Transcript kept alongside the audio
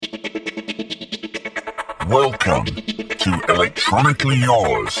Welcome to Electronically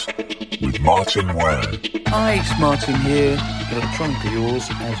Yours with Martin Ware. Hi, it's Martin here, Electronically Yours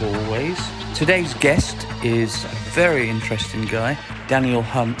as always. Today's guest is a very interesting guy, Daniel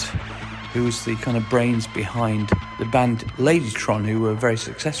Hunt, who is the kind of brains behind the band Ladytron, who were very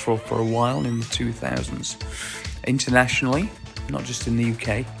successful for a while in the 2000s, internationally, not just in the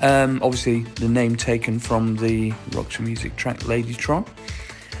UK. Obviously, the name taken from the Roxy Music track Ladytron.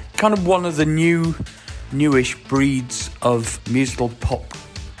 Kind of one of the newish breeds of musical pop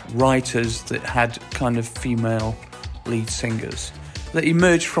writers that had kind of female lead singers that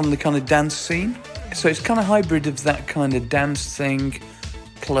emerged from the kind of dance scene. So it's kind of hybrid of that kind of dance thing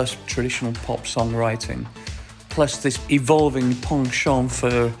plus traditional pop songwriting plus this evolving penchant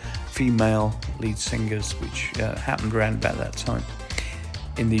for female lead singers, which happened around about that time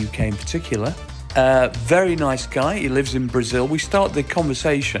in the UK in particular. Very nice guy. He lives in Brazil. We start the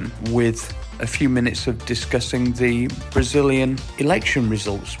conversation with a few minutes of discussing the Brazilian election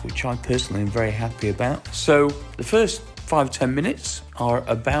results, which I personally am very happy about. So the first 5-10 minutes are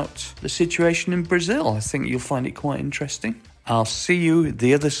about the situation in Brazil. I think you'll find it quite interesting. I'll see you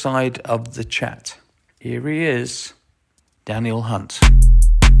the other side of the chat. Here he is, Daniel Hunt.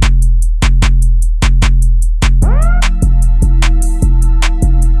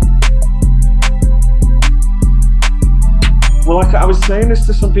 Well, I was saying this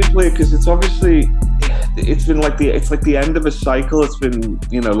to some people here because it's been like the end of a cycle. It's been,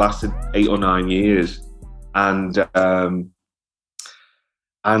 lasted 8 or 9 years, and the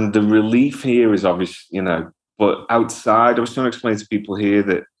relief here is obvious, But outside, I was trying to explain to people here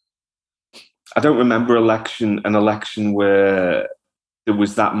that I don't remember an election where there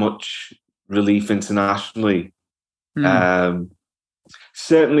was that much relief internationally.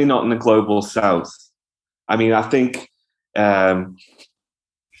 Certainly not in the global south. I mean, I think.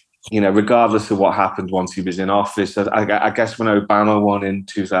 Regardless of what happened once he was in office, I guess when Obama won in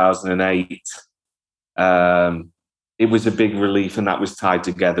 2008, it was a big relief, and that was tied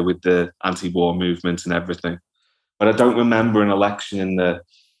together with the anti-war movement and everything. But I don't remember an election in the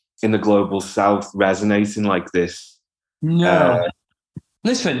global south resonating like this. No.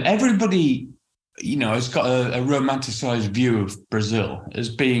 Listen, everybody, has got a romanticized view of Brazil as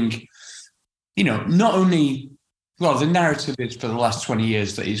being, not only. Well, the narrative is for the last 20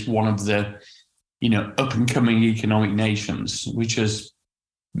 years that it's one of the, up-and-coming economic nations, which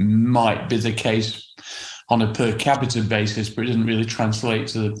might be the case on a per capita basis, but it doesn't really translate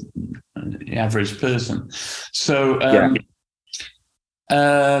to the average person. So, I've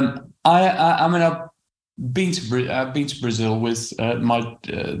been to Brazil with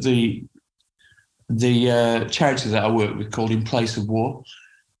the charity that I work with called In Place of War,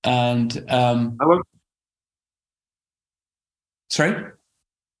 and Sorry?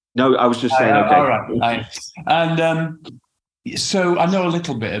 No, I was just saying, okay. All right. And so I know a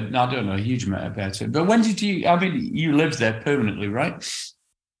little bit, I don't know a huge amount about it, but when did you lived there permanently, right?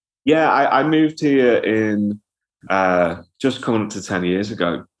 Yeah, I moved here in just coming up to 10 years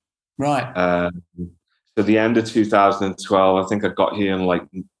ago. Right. So the end of 2012, I think I got here on like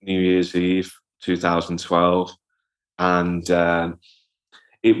New Year's Eve, 2012. And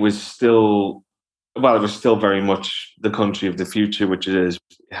it was still very much the country of the future, which it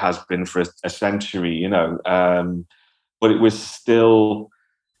has been for a century, but it was still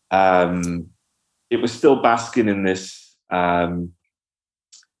basking in this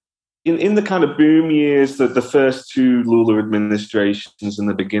in the kind of boom years that the first 2 Lula administrations and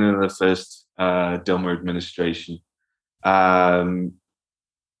the beginning of the first Dilma administration.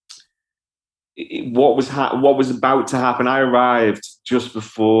 What was about to happen? I arrived just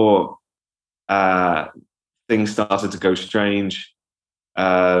before. Things started to go strange.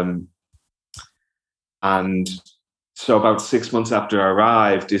 And so about 6 months after I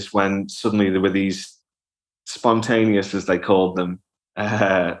arrived is when suddenly there were these spontaneous, as they called them,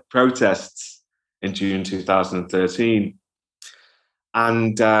 protests in June 2013.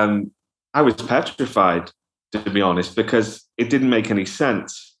 And I was petrified, to be honest, because it didn't make any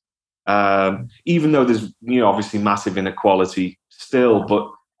sense. Even though there's, obviously massive inequality still, but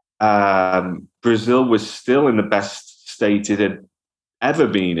Brazil was still in the best state it had ever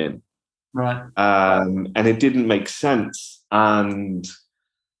been in. Right. And it didn't make sense. And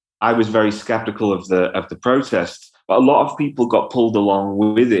I was very skeptical of the protests, but a lot of people got pulled along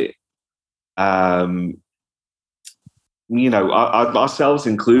with it. Ourselves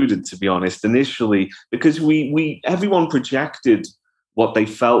included, to be honest, initially, because everyone projected what they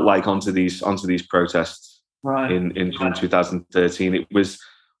felt like onto these protests. Right. In June 2013. It was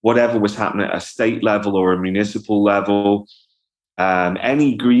whatever was happening at a state level or a municipal level.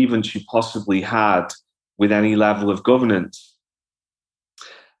 Any grievance you possibly had with any level of governance.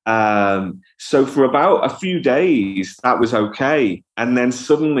 So for about a few days, that was okay. And then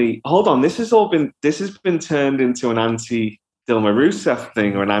suddenly, hold on, this has been turned into an anti-Dilma Rousseff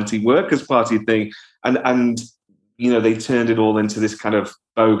thing or an anti-Workers' Party thing. And they turned it all into this kind of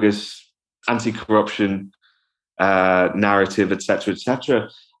bogus anti-corruption narrative, et cetera,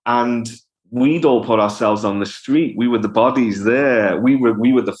 and we'd all put ourselves on the street. We were the bodies there. We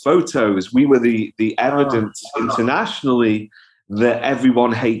were the photos. We were the evidence internationally that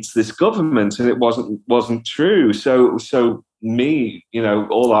everyone hates this government, and it wasn't true. So me,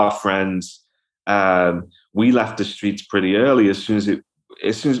 all our friends, we left the streets pretty early as soon as it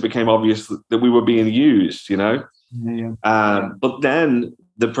became obvious that we were being used. Yeah. But then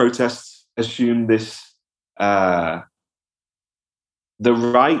the protests assumed this. The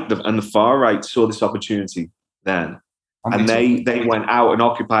right and the far right saw this opportunity then, and they went out and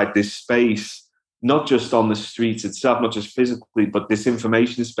occupied this space, not just on the streets itself, not just physically, but this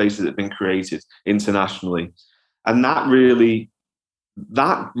information space that had been created internationally, and that really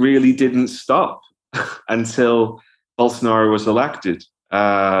didn't stop until Bolsonaro was elected.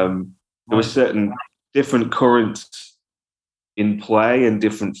 There were certain different currents in play and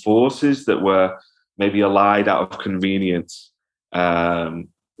different forces that were maybe allied out of convenience.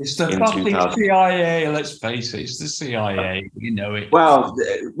 It's the fucking CIA. Let's face it, it's the CIA. You know it. Well,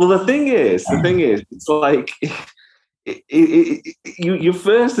 the thing is, it's like your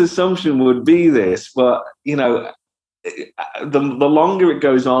first assumption would be this, but the longer it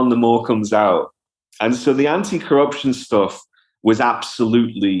goes on, the more comes out, and so the anti-corruption stuff was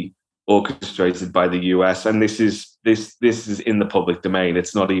absolutely orchestrated by the US, and this is in the public domain.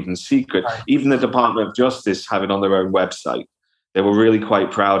 It's not even secret. Right. Even the Department of Justice have it on their own website. They were really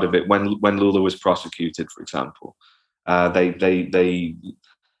quite proud of it when Lula was prosecuted, for example. They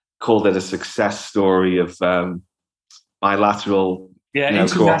called it a success story of bilateral,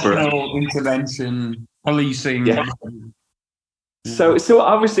 international intervention, policing. Yeah. So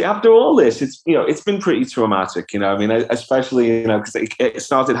obviously after all this, it's been pretty traumatic, especially, because it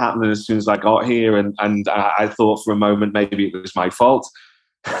started happening as soon as I got here, and I thought for a moment maybe it was my fault.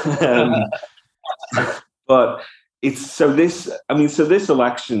 But this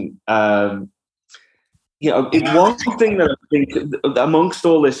election, it's one thing that I think amongst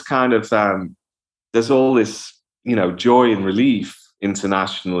all this kind of, there's all this, joy and relief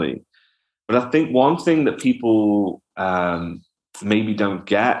internationally. But I think one thing that people maybe don't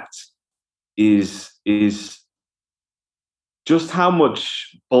get is just how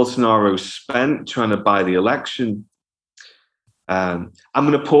much Bolsonaro spent trying to buy the election. I'm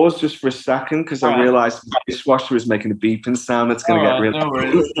going to pause just for a second because I realized my dishwasher is making a beeping sound that's going to get really... No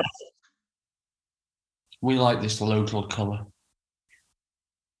worries. We like this local colour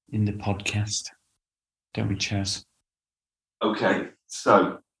in the podcast, don't we, Chaz? Okay,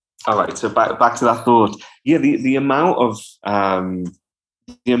 so all right, so back to that thought. Yeah, the amount that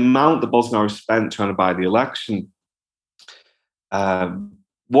Bolsonaro spent trying to buy the election.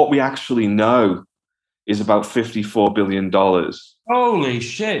 What we actually know is about $54 billion. Holy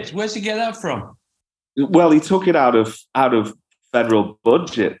shit! Where's he get that from? Well, he took it out of federal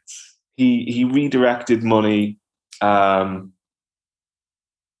budgets. He redirected money.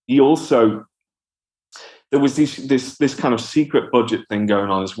 He also, there was this kind of secret budget thing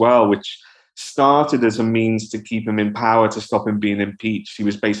going on as well, which started as a means to keep him in power, to stop him being impeached. He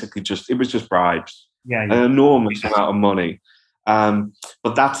was basically it was just bribes, an enormous amount of money.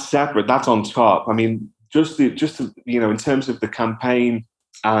 But that's separate. That's on top. I mean, just in terms of the campaign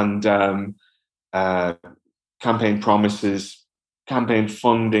and campaign promises, campaign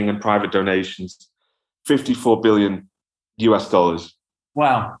funding, and private donations, $54 billion.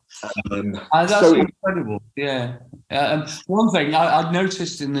 Wow, that's incredible. Yeah. One thing I'd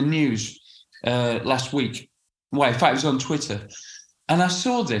noticed in the news last week. Well, in fact, it was on Twitter, and I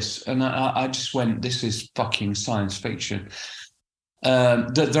saw this, and I just went, "This is fucking science fiction."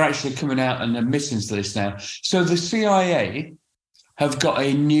 They're actually coming out and admitting to this now. So the CIA have got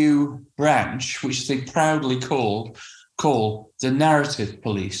a new branch, which they proudly call the narrative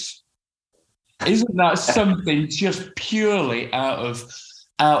police. Isn't that something just purely out of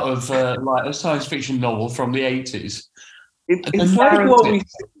like a science fiction novel from the 80s? It's like what we.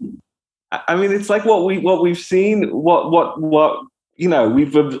 I mean, it's like what we've seen. What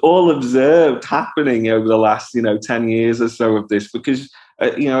we've all observed happening over the last 10 years or so of this, because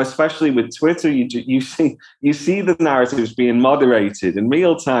especially with Twitter, you see the narratives being moderated in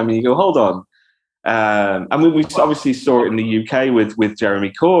real time, and you go, hold on. I mean, we obviously saw it in the UK with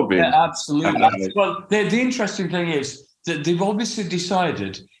Jeremy Corbyn. Yeah, absolutely. Well, the interesting thing is that they've obviously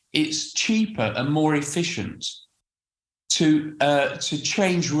decided it's cheaper and more efficient to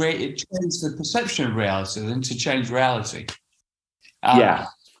change the perception of reality than to change reality. Yeah.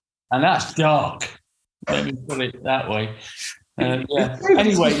 And that's dark. Let me put it that way. Yeah.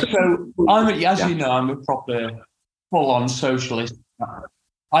 Anyway, so you know, I'm a proper full-on socialist.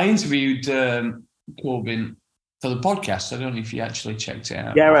 I interviewed Corbyn for the podcast. I don't know if you actually checked it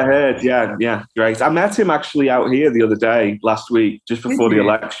out. Yeah, I heard. Yeah, great. I met him actually out here the other day, last week, just before the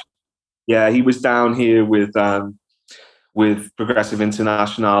election. Yeah, he was down here with Progressive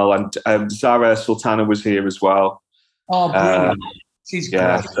International, and Zara Sultana was here as well. Oh, brilliant! She's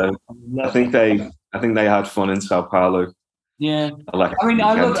great. So I think they had fun in Sao Paulo. Yeah, I mean,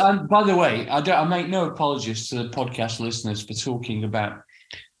 I love. And by the way, I make no apologies to the podcast listeners for talking about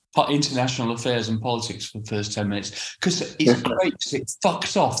international affairs and politics for the first 10 minutes, because it's great because it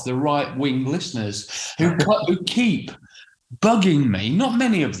fucks off the right-wing listeners who keep bugging me. Not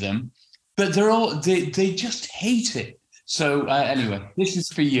many of them, but they just hate it. So anyway, this is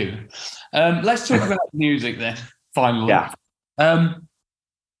for you. Let's talk about music then. Finally,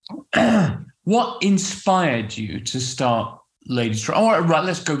 what inspired you to start Lady Trump? All right,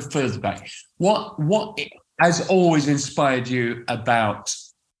 let's go further back. What has always inspired you about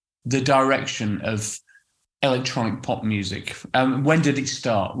the direction of electronic pop music? When did it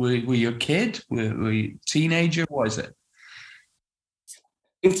start? Were you a kid? Were you a teenager? What is it?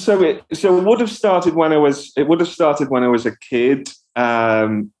 It would have started when I was a kid.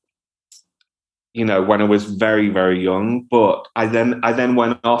 You know, when I was very, very young. But I then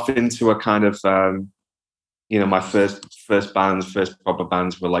went off into a kind of you know, my first proper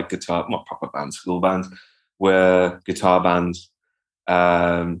bands were like not proper bands, school bands, were guitar bands.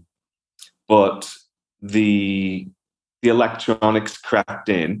 But the electronics crept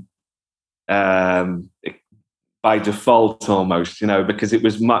in by default almost, you know, because it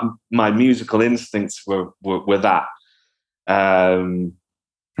was my musical instincts were that.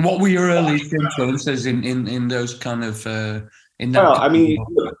 What were your earliest influences in those kind of in that? Well, I mean,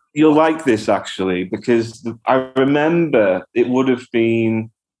 you'll like this actually, because I remember it would have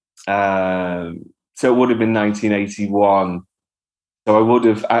been 1981.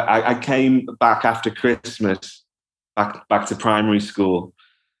 So I came back after Christmas, back to primary school,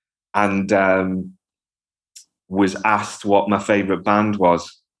 and was asked what my favourite band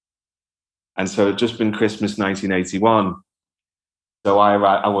was. And so it'd just been Christmas 1981. So I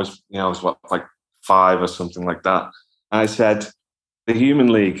was like 5 or something like that. And I said, The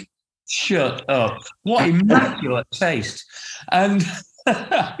Human League. Shut up. What immaculate taste. And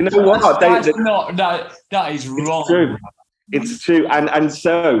you know what? That is wrong. It's true. And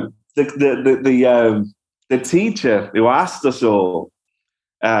so the teacher who asked us all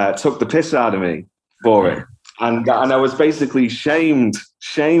took the piss out of me for it. And I was basically shamed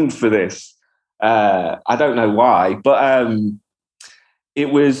for this. I don't know why, but it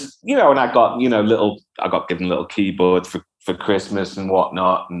was, you know, and I got given little keyboards for Christmas and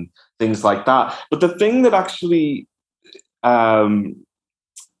whatnot and things like that. But the thing that actually the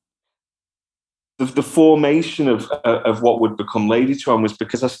formation of what would become Ladytron was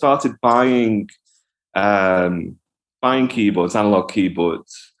because I started buying keyboards, analog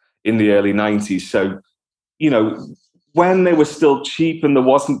keyboards, in the early 90s. So, you know, when they were still cheap and there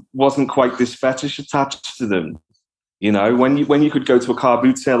wasn't quite this fetish attached to them, you know, when you could go to a car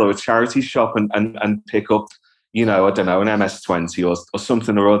boot sale or a charity shop and pick up, you know, I don't know, an MS-20 or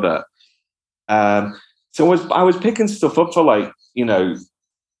something or other. So I was picking stuff up for like, you know,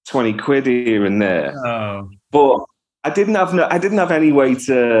 20 quid here and there. Oh. But I didn't have any way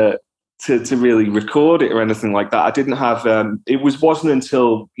to really record it or anything like that. I didn't have. It wasn't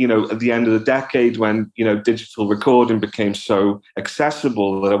until, you know, at the end of the decade when, you know, digital recording became so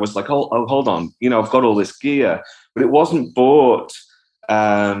accessible that I was like, oh, hold on, you know, I've got all this gear, but it wasn't bought.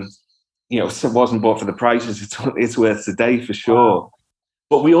 You know, it wasn't bought for the prices it's worth today for sure.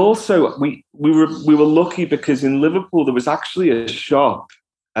 But we also we were lucky because in Liverpool there was actually a shop.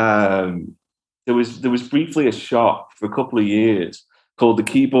 There was briefly a shop for a couple of years called the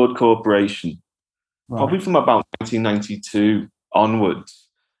Keyboard Corporation, probably from about 1992 onwards,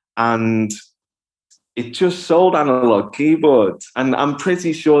 and it just sold analog keyboards. And I'm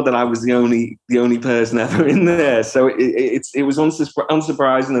pretty sure that I was the only person ever in there. So it was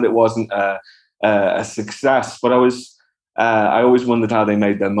unsurprising that it wasn't a success. But I always wondered how they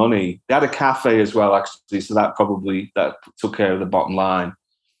made their money. They had a cafe as well, actually, so that took care of the bottom line.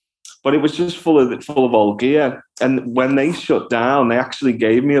 But it was just full of old gear. And when they shut down, they actually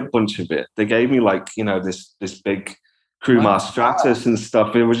gave me a bunch of it. They gave me, like, you know, this big Crumar Stratus and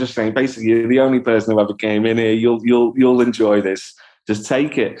stuff. It was just saying, basically, you're the only person who ever came in here. You'll enjoy this. just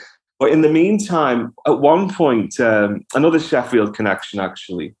take it. But in the meantime, at one point, another Sheffield connection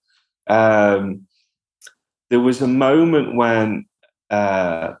actually. There was a moment when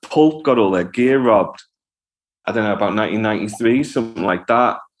Pulp got all their gear robbed. I don't know, about 1993, something like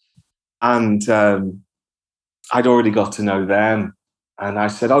that. And I'd already got to know them. And I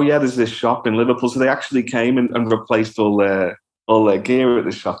said, oh, yeah, there's this shop in Liverpool. So they actually came and replaced all their gear at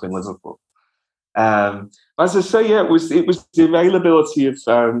the shop in Liverpool. As I say, yeah, it was the availability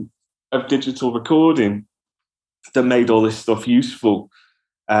of digital recording that made all this stuff useful.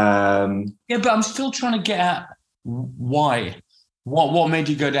 Yeah, but I'm still trying to get at why. What made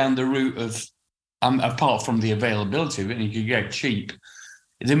you go down the route of, apart from the availability of it, and you could get cheap.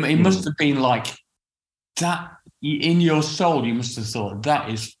 It must have been like that in your soul. You must have thought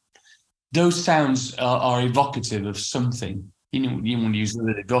those sounds are evocative of something. You want to use the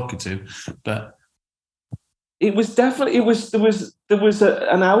word evocative, but it was definitely there was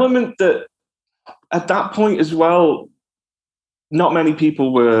an element that at that point as well, not many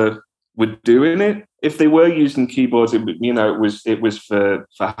people were doing it. If they were using keyboards, it was for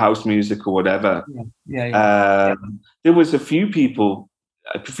house music or whatever. Yeah. There was a few people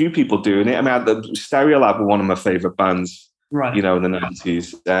doing it. I mean, the Stereolab were one of my favorite bands, right? In the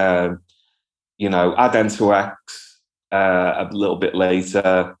 90s. Adento X a little bit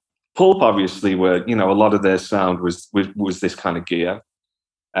later. Pulp obviously were, a lot of their sound was this kind of gear.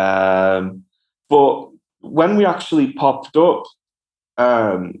 But when we actually popped up,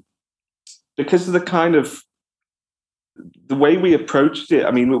 because of the way we approached it,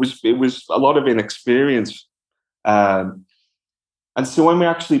 I mean, it was a lot of inexperience. And so when we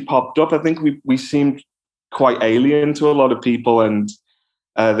actually popped up, I think we seemed quite alien to a lot of people, and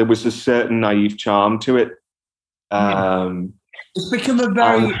there was a certain naive charm to it. It's become a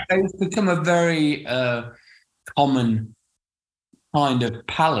very common kind of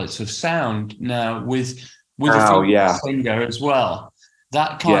palette of sound now with a singer as well.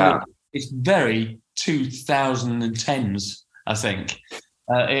 That kind of, it's very 2010s, I think.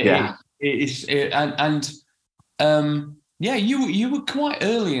 You were quite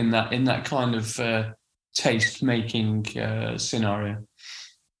early in that kind of taste making scenario.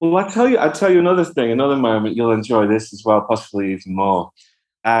 Well, I'll tell you another thing, another moment. You'll enjoy this as well, possibly even more.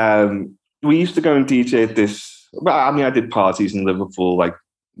 We used to go and DJ at this. Well, I mean, I did parties in Liverpool,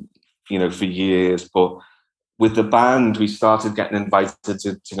 for years. But with the band, we started getting invited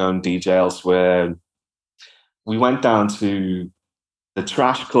to go and DJ elsewhere. We went down to the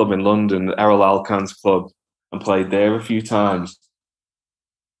Trash Club in London, Errol Alkan's club, and played there a few times.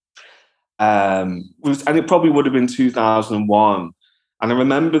 And it probably would have been 2001. And I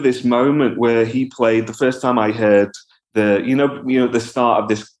remember this moment where he played the first time I heard the start of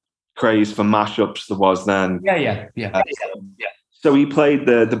this craze for mashups there was then. Yeah. So he played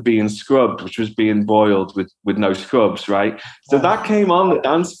the being scrubbed, which was being boiled with no scrubs, right? So that came on the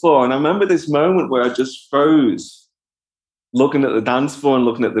dance floor. And I remember this moment where I just froze, looking at the dance floor and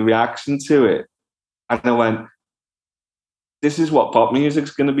looking at the reaction to it. And I went, this is what pop music's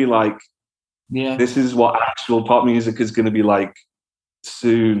going to be like. Yeah. This is what actual pop music is going to be like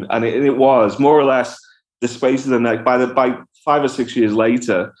soon. And it was more or less the space of the next, by 5 or 6 years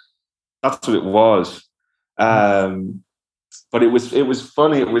later, that's what it was. But it was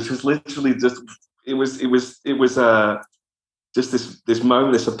funny. It was just literally just just this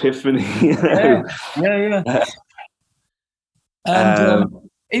moment, this epiphany. Yeah. And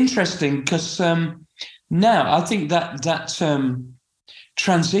interesting because now I think that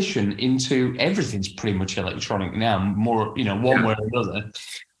transition into everything's pretty much electronic now, more one way or another.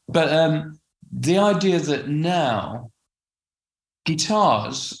 But the idea that now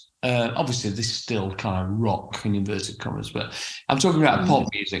guitars, obviously this is still kind of rock in inverted commas, but I'm talking about pop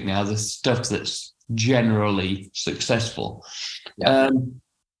music now, the stuff that's generally successful.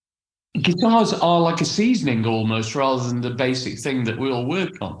 Guitars are like a seasoning almost, rather than the basic thing that we all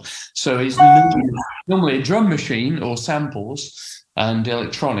work on. So it's normally a drum machine or samples and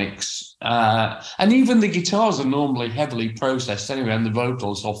electronics, and even the guitars are normally heavily processed anyway, and the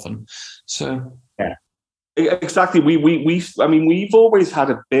vocals often. So yeah, exactly. We've always had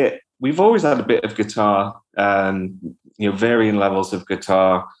a bit of guitar, varying levels of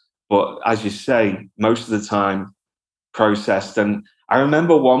guitar, but as you say, most of the time processed. And I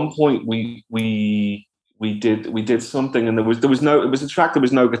remember one point we did something, and it was a track, there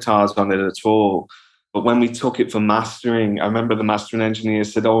was no guitars on it at all. But when we took it for mastering, I remember the mastering engineer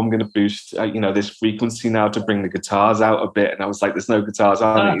said, "Oh, I'm going to boost, this frequency now to bring the guitars out a bit." And I was like, "There's no guitars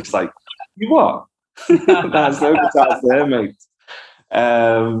on it." He's like, "You what? There's no guitars there, mate."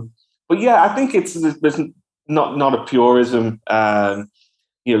 But yeah, I think not a purism.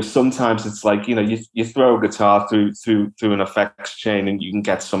 Sometimes it's like, you throw a guitar through an effects chain and you can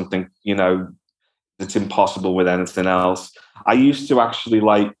get something, that's impossible with anything else. I used to actually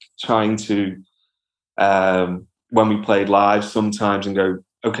like trying to, when we played live sometimes, and go,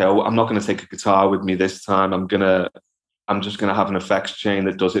 okay, I'm not going to take a guitar with me this time. I'm just going to have an effects chain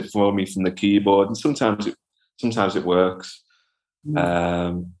that does it for me from the keyboard. And sometimes it works.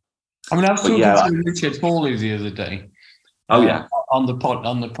 I was talking to Richard Hawley the other day. On the pod.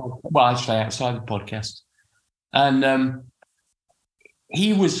 Well, I say outside the podcast, and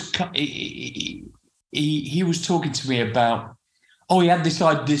he was talking to me about. He had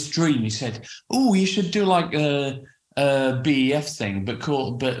this dream. He said, "Oh, you should do like a BEF thing, but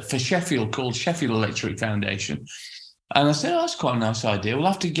for Sheffield, called Sheffield Electric Foundation." And I said, that's quite a nice idea. We'll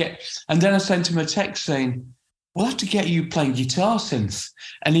have to get. And then I sent him a text saying, "We'll have to get you playing guitar synth."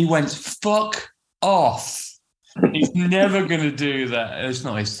 And he went, "Fuck off." He's never going to do that. It's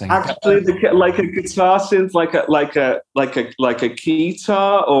not his thing. Actually, like a guitar synth, like a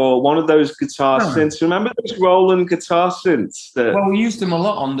keytar or one of those guitar synths. Remember those Roland guitar synths? Well, we used them a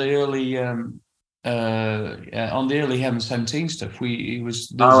lot on the early Heaven 17 stuff. Okay.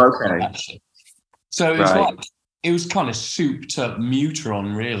 So it's like it was kind of souped up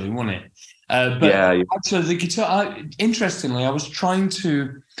Mutron, really, wasn't it? So the guitar, interestingly, I was trying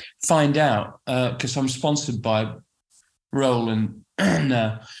to find out, because I'm sponsored by Roland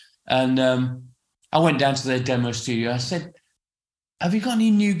now, and I went down to their demo studio. I said, have you got any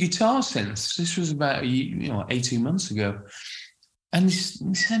new guitar synths? This was about 18 months ago. And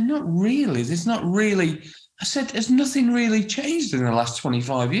he said, not really. There's not really. I said, there's nothing really changed in the last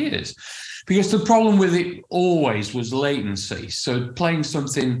 25 years. Because the problem with it always was latency. So playing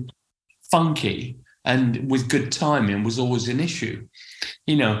something funky and with good timing was always an issue,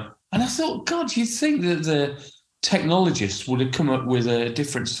 And I thought, God, you'd think that the technologists would have come up with a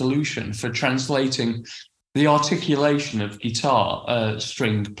different solution for translating the articulation of guitar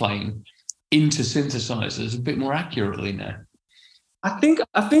string playing into synthesizers a bit more accurately now. I think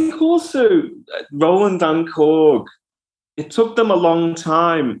also Roland and Korg, it took them a long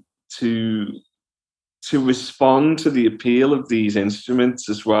time to respond to the appeal of these instruments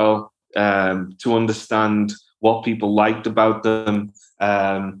as well. To understand what people liked about them.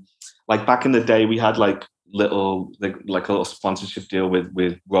 Like back in the day, we had like a little sponsorship deal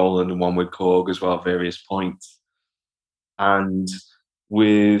with Roland and one with Korg as well at various points. And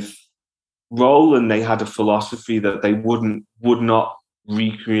with Roland, they had a philosophy that they would not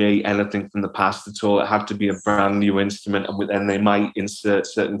recreate anything from the past at all. It had to be a brand new instrument, and they might insert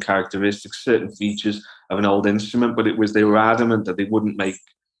certain characteristics, certain features of an old instrument, but they were adamant that they wouldn't make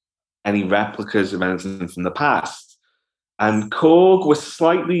any replicas of anything from the past. And Korg was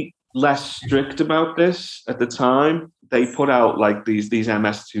slightly less strict about this at the time. They put out like these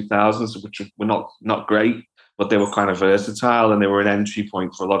MS-2000s, which were not great, but they were kind of versatile and they were an entry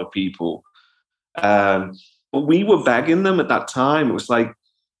point for a lot of people. But we were begging them at that time. It was like,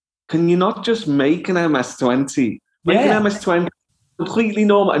 can you not just make an MS-20? Make an MS-20 completely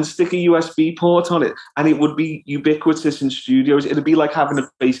normal and stick a USB port on it, and it would be ubiquitous in studios. It'd be like having a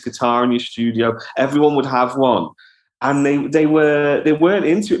bass guitar in your studio. Everyone would have one, and they weren't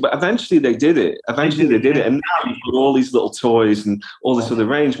into it. But eventually they did it. And now you've got all these little toys and all this other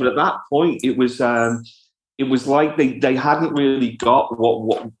range. But at that point, it was like they hadn't really got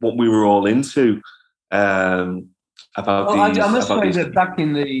what we were all into. I must say that back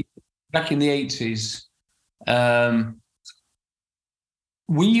in the 80s.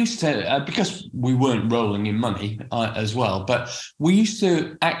 We used to, because we weren't rolling in money as well, but we used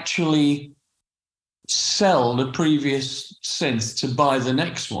to actually sell the previous synth to buy the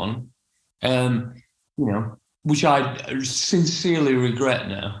next one, which I sincerely regret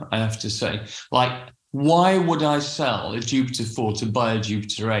now, I have to say. Like, why would I sell a Jupiter 4 to buy a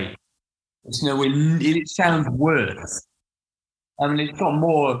Jupiter 8? It's it sounds worse. I mean, it's got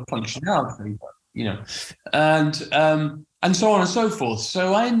more functionality, and so on and so forth.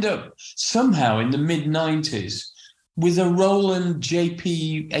 So I end up somehow in the mid-90s with a Roland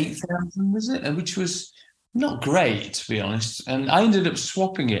JP 8000, was it? Which was not great, to be honest. And I ended up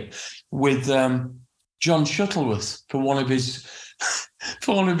swapping it with John Shuttleworth for one of his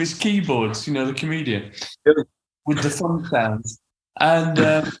keyboards, the comedian, with the fun sounds. And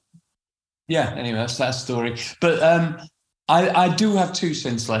anyway, that's that story. But I do have two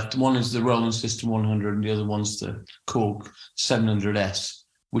synths left. One is the Roland System 100 and the other one's the Korg 700S,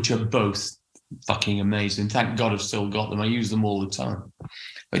 which are both fucking amazing. Thank God I've still got them. I use them all the time.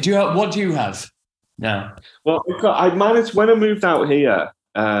 But what do you have now? Well, I managed, when I moved out here,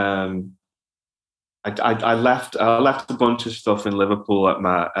 I left a bunch of stuff in Liverpool at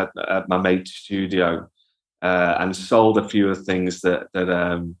my mate's studio, and sold a few of things that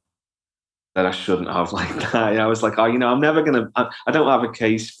I shouldn't have like that. I was like, oh, I'm never gonna. I don't have a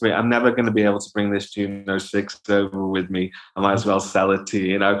case for it. I'm never gonna be able to bring this Juno 6 over with me. I might as well sell it to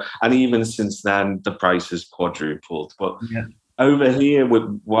you, And even since then, the price has quadrupled. But over here,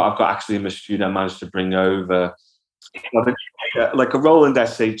 with what I've got actually in my studio, I managed to bring over like a Roland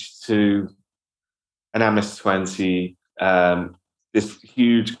SH2, an MS-20, this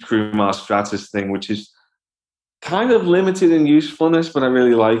huge Crumar Stratus thing, which is kind of limited in usefulness, but I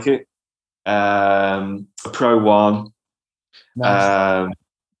really like it. A Pro One, nice.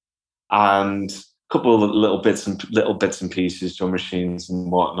 And a couple of little bits and pieces, drum machines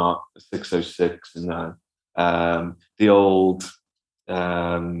and whatnot. 606 and the old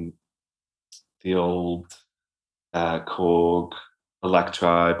Korg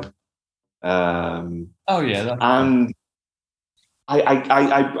Electribe. Oh yeah, and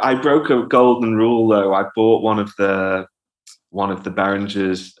I broke a golden rule though. I bought one of the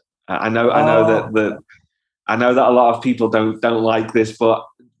Behringers. I know that a lot of people don't like this, but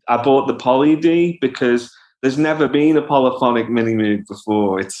I bought the Poly D because there's never been a polyphonic mini Moog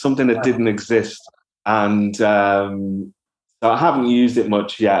before. It's something that didn't exist, and so I haven't used it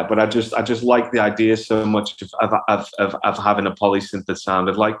much yet. But I just like the idea so much of having a polysynth that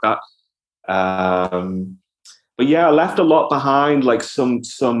sounded like that. But yeah, I left a lot behind, like some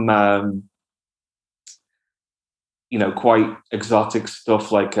quite exotic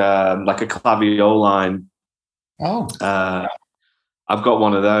stuff like a Clavioline. Oh, I've got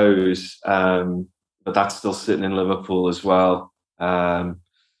one of those, but that's still sitting in Liverpool as well. Clavioline,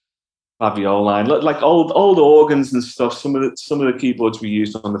 like old organs and stuff. Some of the keyboards we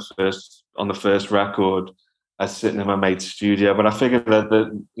used on the first record are sitting in my mate's studio. But I figured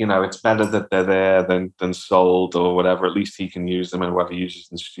that it's better that they're there than sold or whatever. At least he can use them, and whoever uses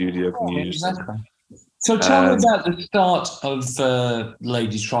in the studio can use them. So tell me about the start of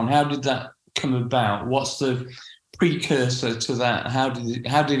Ladytron. How did that come about? What's the precursor to that? How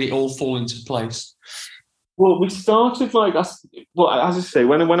did it all fall into place? Well, we started as I say,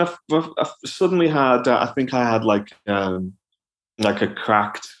 when I suddenly had, I think I had like a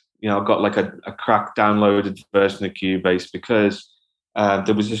cracked, I've got like a cracked downloaded version of Cubase because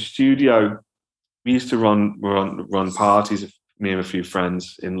there was a studio. We used to run parties. Me and a few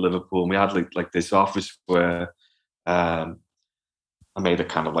friends in Liverpool, and we had like this office where I made a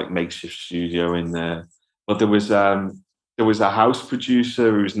kind of like makeshift studio in there. But there was a house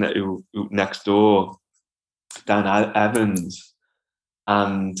producer who was next door, Dan Evans,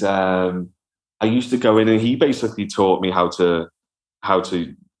 and I used to go in, and he basically taught me how to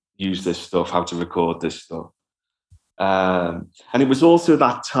use this stuff, how to record this stuff. And it was also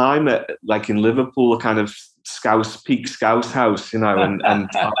that time that, like in Liverpool, a kind of Peak Scouse house, and our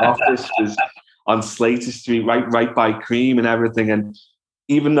office was on Slater Street, right by Cream and everything. And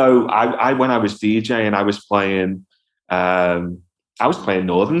even though I when I was DJing, I was playing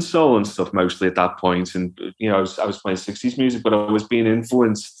Northern Soul and stuff mostly at that point, and I was playing 60s music, but I was being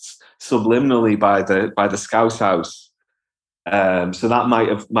influenced subliminally by the Scouse house. So that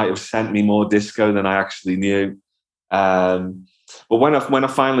might have sent me more disco than I actually knew. But when I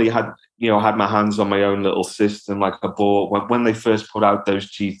finally had my hands on my own little system, like I bought when they first put out those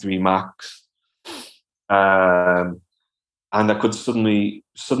G3 Macs, and I could suddenly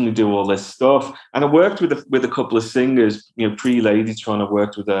do all this stuff. And I worked with a couple of singers, pre-Ladytron. I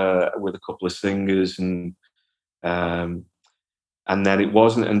worked with a couple of singers, and then it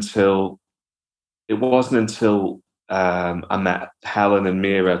wasn't until I met Helen and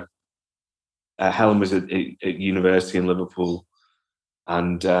Mira. Helen was at university in Liverpool,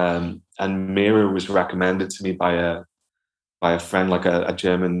 and Mira was recommended to me by a friend, like a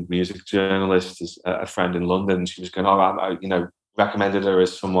German music journalist, a friend in London. She was going, I recommended her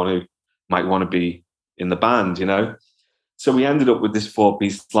as someone who might want to be in the band, So we ended up with this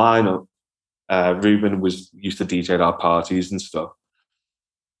 4-piece lineup. Ruben used to DJ at our parties and stuff.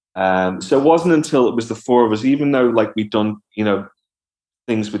 So it wasn't until it was the four of us, even though like we'd done,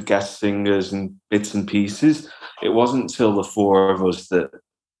 things with guest singers and bits and pieces, it wasn't until the four of us that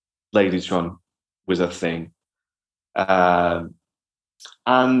Ladytron was a thing. And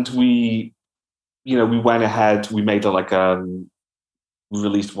we went ahead, we made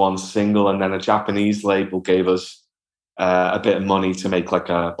released one single, and then a Japanese label gave us a bit of money to make like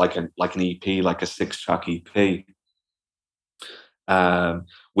an EP, like a 6-track EP,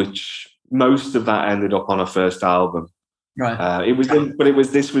 which most of that ended up on our first album. Right.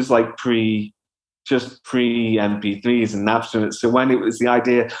 This was like pre just pre MP3s and Napster. So when it was the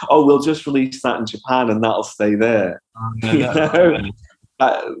idea, we'll just release that in Japan and that'll stay there.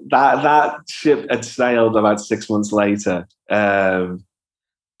 That ship had sailed about 6 months later. But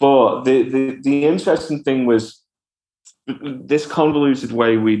the interesting thing was this convoluted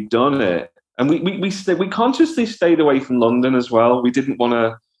way we'd done it, and we consciously stayed away from London as well. We didn't want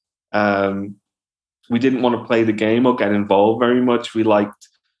to play the game or get involved very much. We liked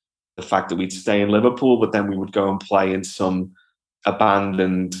the fact that we'd stay in Liverpool, but then we would go and play in some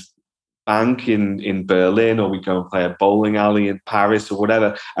abandoned bank in Berlin, or we'd go and play a bowling alley in Paris or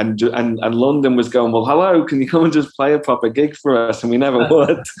whatever. And London was going, well, hello, can you come and just play a proper gig for us? And we never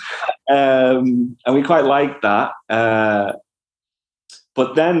would. And we quite liked that.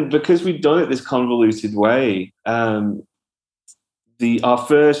 But then, because we'd done it this convoluted way, our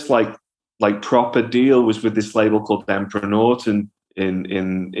first like proper deal was with this label called Emperor Norton in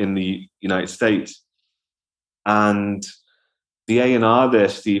the United States. And the A&R there,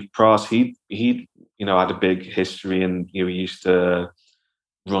 Steve Pross, he had a big history, and he used to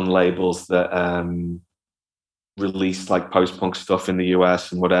run labels that released like post-punk stuff in the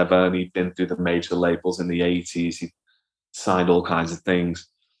US and whatever, and he'd been through the major labels in the 80s. He signed all kinds of things.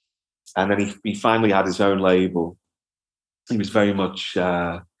 And then he finally had his own label. He was very much,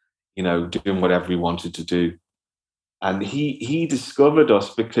 doing whatever he wanted to do. And he discovered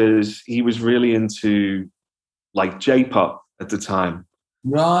us because he was really into like J-pop at the time.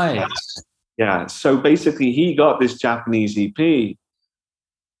 Right. Yeah. So basically he got this Japanese EP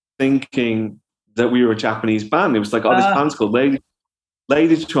thinking that we were a Japanese band. It was like, this band's called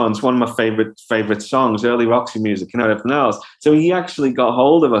Ladytron's one of my favorite songs, early Roxy music, everything else. So he actually got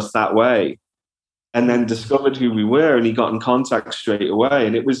hold of us that way, and then discovered who we were, and he got in contact straight away.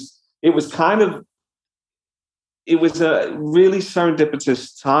 And it was a really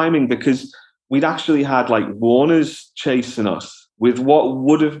serendipitous timing, because we'd actually had like Warner's chasing us with what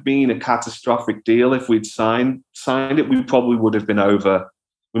would have been a catastrophic deal. If we'd signed it, we probably would have been over.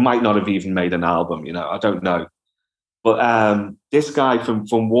 We might not have even made an album, I don't know. But this guy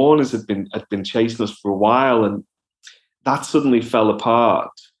from Warner's had been chasing us for a while, and that suddenly fell apart.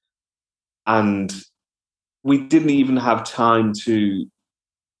 And we didn't even have time to,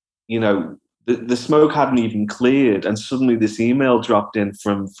 the smoke hadn't even cleared, and suddenly this email dropped in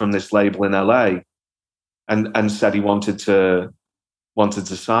from this label in LA, and said he wanted to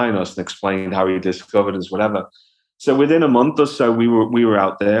sign us, and explained how he discovered us, whatever. So within a month or so, we were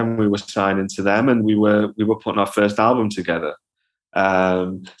out there, and we were signing to them, and we were putting our first album together.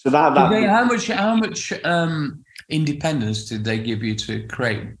 How much independence did they give you to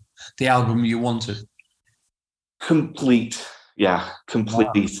create the album you wanted? Complete. Wow.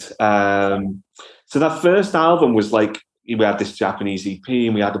 So that first album was like, we had this Japanese EP,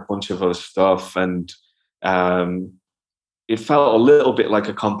 and we had a bunch of other stuff, and it felt a little bit like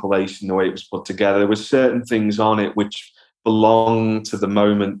a compilation the way it was put together. There were certain things on it which belonged to the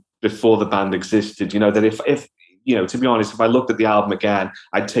moment before the band existed. That if to be honest, if I looked at the album again,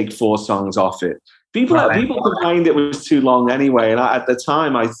 I'd take 4 songs off it. People complained it was too long anyway, and at the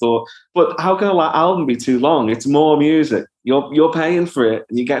time I thought, but how can an album be too long? It's more music. You're paying for it,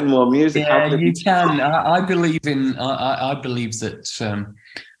 and you're getting more music. Yeah, you can. I believe that.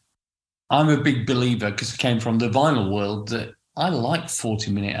 I'm a big believer, because I came from the vinyl world, that I like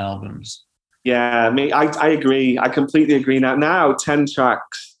 40-minute albums. Yeah, I agree. I completely agree. Now 10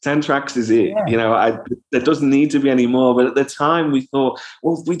 tracks is it. Yeah. There doesn't need to be any more. But at the time, we thought,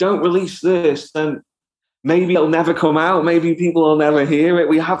 well, if we don't release this, then maybe it'll never come out. Maybe people will never hear it.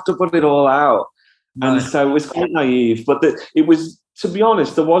 We have to put it all out. Right. And so it was quite naive. But it was, to be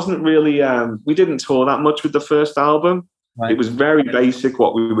honest, there wasn't really. We didn't tour that much with the first album. Right. It was very basic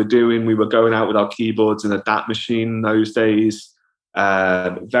what we were doing. We were going out with our keyboards and a DAT machine in those days.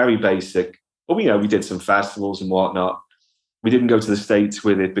 Very basic. But we did some festivals and whatnot. We didn't go to the States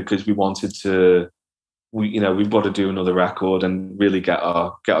with it because we wanted to. We've got to do another record and really get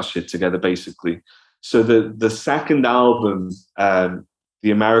our shit together, basically. So the second album,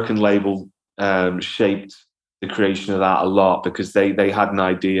 the American label shaped the creation of that a lot, because they had an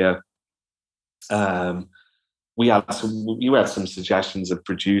idea. We had some suggestions of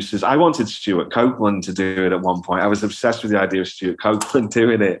producers. I wanted Stuart Copeland to do it at one point. I was obsessed with the idea of Stuart Copeland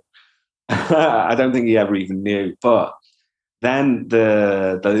doing it. I don't think he ever even knew. But then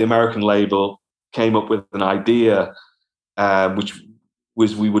the American label came up with an idea, which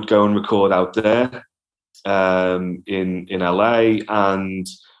was we would go and record out there in LA, and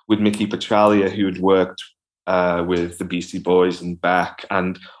with Mickey Petralia, who had worked with the Beastie Boys and Beck,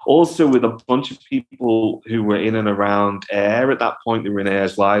 and also with a bunch of people who were in and around Air at that point. They were in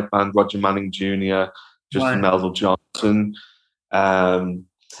Air's live band, Roger Manning Jr., Justin Melville Johnson.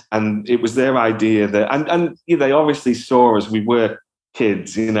 And it was their idea that, and they obviously saw us, we were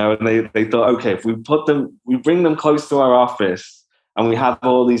kids, and they thought, okay, if we bring them close to our office and we have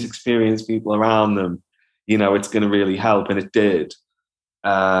all these experienced people around them, it's going to really help. And it did.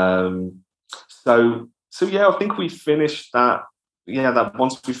 So yeah, I think we finished that. Yeah, that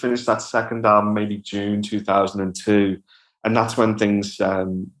once we finished that second album, maybe June 2002, and that's when things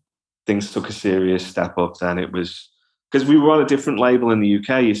took a serious step up. Then it was because we were on a different label in the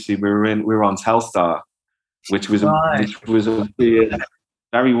UK. You see, we were on Telstar, which was a weird,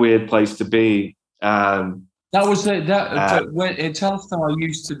 very weird place to be. That was when Telstar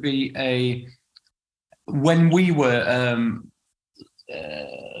used to be when we were.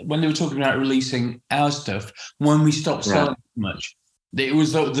 When they were talking about releasing our stuff, when we stopped selling too much, it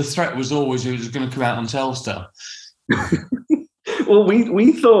was the threat was always it was going to come out on Telstar. Well,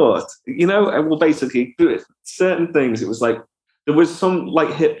 we thought, basically certain things. It was like there was some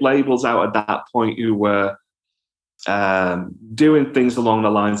like hip labels out at that point who were doing things along the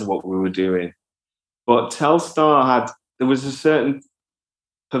lines of what we were doing, but Telstar there was a certain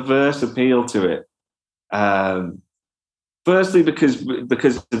perverse appeal to it. Firstly, because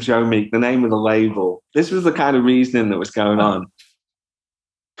of Joe Meek, the name of the label. This was the kind of reasoning that was going on.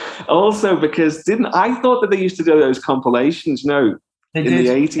 Also, because I thought that they used to do those compilations, in the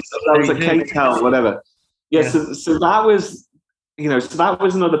 80s. That was a K-Tel, whatever. Yeah, so that was, so that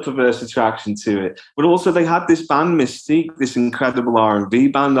was another perverse attraction to it. But also they had this band Mystique, this incredible R&B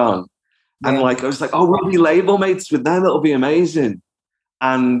band on. And I was like, oh, we'll be label mates with them. It'll be amazing.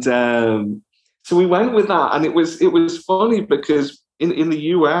 And so we went with that, and it was funny because in the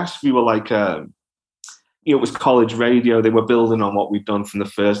US we were like, it was college radio. They were building on what we'd done from the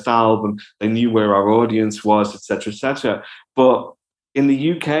first album. They knew where our audience was, etc., etc. But in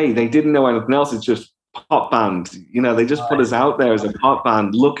the UK, they didn't know anything else. It's just pop band. They just put us out there as a pop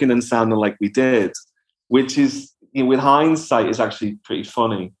band, looking and sounding like we did, which is, with hindsight, is actually pretty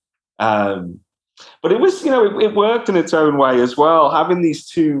funny. But it was, it worked in its own way as well, having these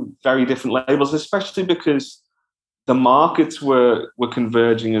two very different labels, especially because the markets were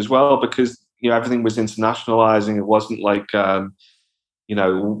converging as well, because, everything was internationalizing. It wasn't like,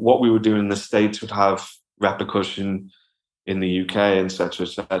 what we were doing in the States would have repercussion in the UK, et cetera, et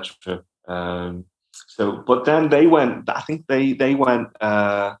cetera. But then they went, I think they went,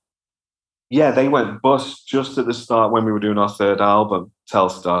 they went bust just at the start when we were doing our third album,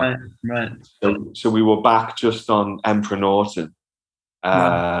 Telstar. Right. So we were back just on Emperor Norton. We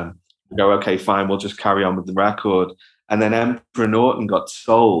go, okay, fine, we'll just carry on with the record. And then Emperor Norton got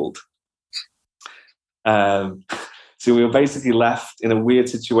sold. So we were basically left in a weird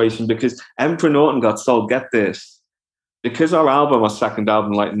situation because Emperor Norton got sold. Get this, because our second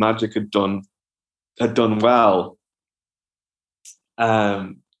album, Light and Magic, had done well.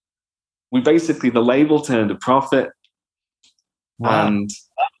 The label turned a profit. Wow. And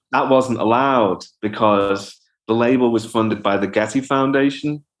that wasn't allowed because the label was funded by the Getty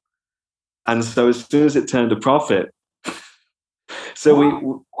Foundation. And so as soon as it turned a profit,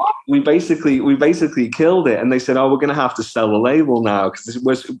 so we basically killed it. And they said, oh, we're going to have to sell the label now, because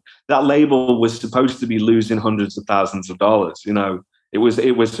that label was supposed to be losing hundreds of thousands of dollars. It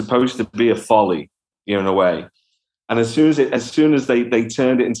was supposed to be a folly, in a way. And as soon as they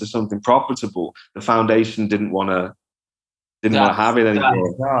turned it into something profitable, the foundation didn't want to have it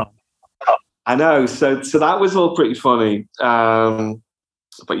anymore. I know. So that was all pretty funny.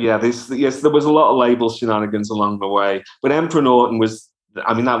 But yeah, there was a lot of label shenanigans along the way. But Emperor Norton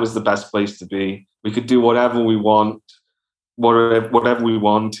that was the best place to be. We could do whatever we wanted.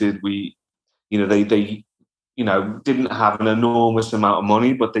 We, they didn't have an enormous amount of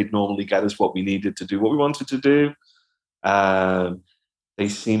money, but they'd normally get us what we needed to do what we wanted to do. They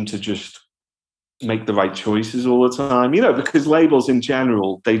seem to just make the right choices all the time, because labels in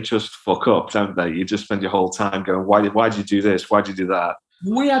general, they just fuck up, don't they? You just spend your whole time going, why'd you do this? Why'd you do that?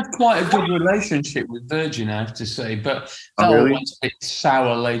 We had quite a good relationship with Virgin, I have to say, but that was a bit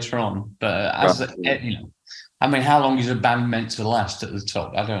sour later on. But how long is a band meant to last at the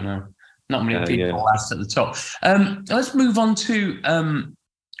top? I don't know. Not many people last at the top. Let's move on to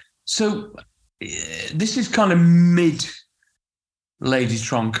so this is kind of mid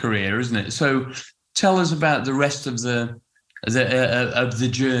Ladytron career, isn't it? So tell us about the rest of the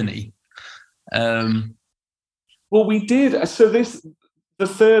journey. Well, we did. So the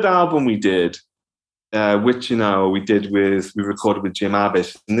third album we did, which we recorded with Jim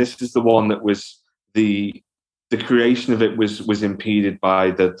Abbas, and this is the one that was the the creation of it was impeded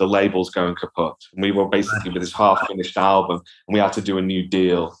by the labels going kaput. And we were basically with this half-finished album, and we had to do a new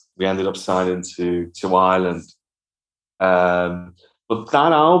deal. We ended up signing to Island. But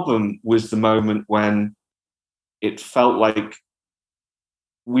that album was the moment when it felt like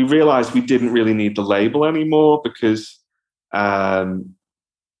we realized we didn't really need the label anymore, because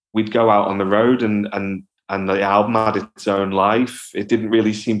we'd go out on the road and the album had its own life. It didn't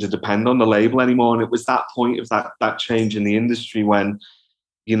really seem to depend on the label anymore. And it was that point of that change in the industry when,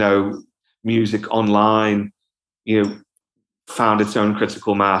 you know, music online, you know, found its own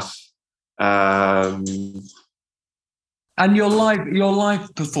critical mass. And your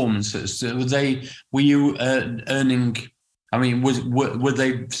live performances, were you earning? I mean, were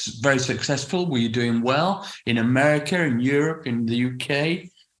they very successful? Were you doing well in America, in Europe, in the UK?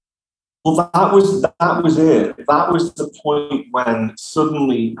 Well, that was it. That was the point when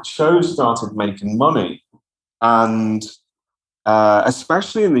suddenly shows started making money, and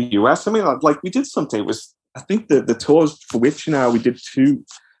especially in the US. I mean, like we did something. It was, I think, the tours for which now we did two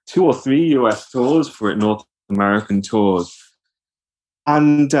or three US tours for it, North American tours,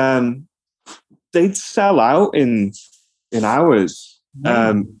 and they'd sell out in hours.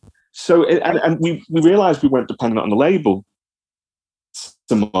 So we realized we weren't dependent on the label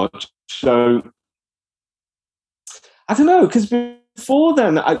so much. So I don't know, because before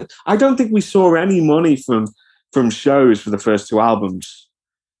then, I don't think we saw any money from shows for the first two albums.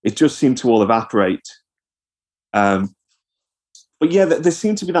 It just seemed to all evaporate. But yeah, there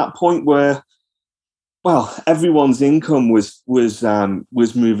seemed to be that point where, well, everyone's income was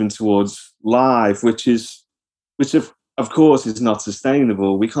moving towards live, which of course is not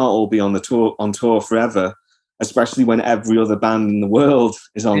sustainable. We can't all be on tour forever, especially when every other band in the world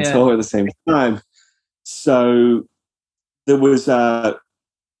is on tour at the same time. So there was a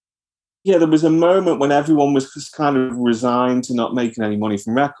moment when everyone was just kind of resigned to not making any money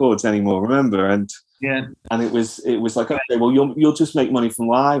from records anymore. Remember? And it was like, okay, well, you'll just make money from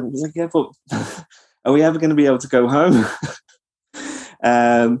live. It was like, yeah, but are we ever going to be able to go home?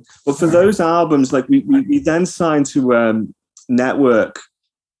 But for those albums, like we then signed to Network,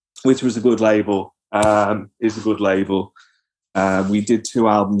 which was a good label. Is a good label. We did 2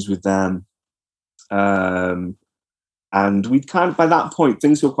 albums with them, and we kind of, by that point,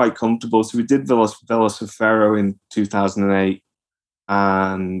 things were quite comfortable. So we did Velocifero in 2008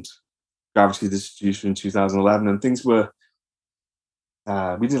 and Gravity the Seducer in 2011, and things were.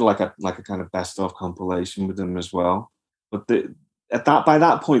 We did like a kind of best of compilation with them as well. But by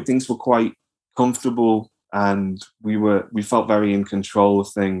that point, things were quite comfortable, and we felt very in control of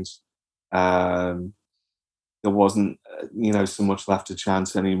things. There wasn't, so much left to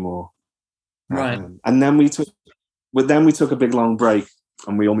chance anymore. Right. And then we took a big long break,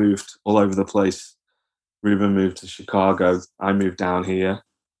 and we all moved all over the place. Ruben moved to Chicago. I moved down here,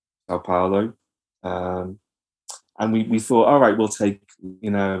 Sao Paulo. And we thought, all right, we'll take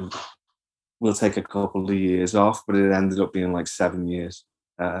a couple of years off, but it ended up being like 7 years.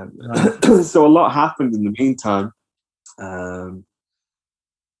 So a lot happened in the meantime.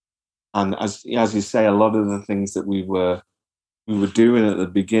 And as you say, a lot of the things that we were doing at the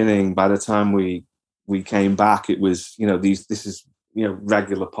beginning, by the time we came back, it was, this is,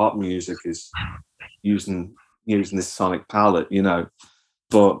 regular pop music is using this sonic palette,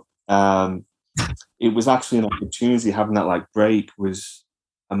 but it was actually an opportunity. Having that like break was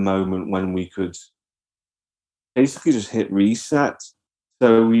a moment when we could basically just hit reset.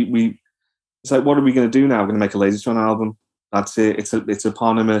 So it's like, what are we going to do now? We're going to make a Lasertron album. That's it. It's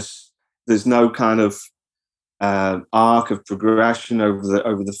eponymous. There's no kind of arc of progression over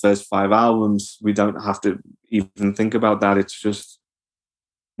the first 5 albums. We don't have to even think about that. It's just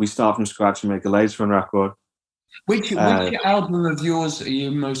we start from scratch and make a Lasertron record. Which album of yours are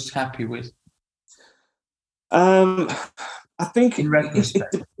you most happy with? I think in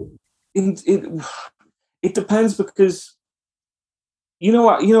retrospect, it depends, because you know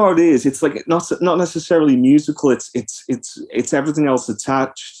what it is. It's like not necessarily musical. It's everything else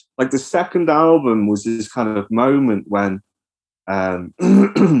attached. Like the second album was this kind of moment when, as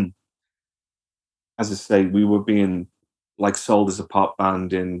I say, we were being like sold as a pop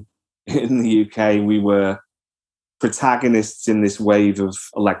band in the UK. We were protagonists in this wave of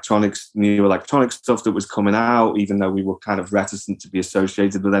new electronic stuff that was coming out, even though we were kind of reticent to be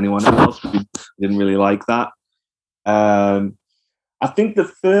associated with anyone else. We didn't really like that. I think the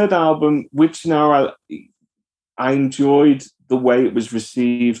third album, which now I enjoyed the way it was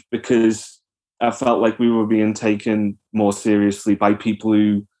received, because I felt like we were being taken more seriously by people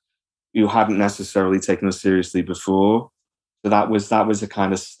who hadn't necessarily taken us seriously before. So that was a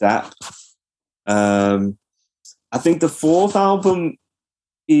kind of step. I think the fourth album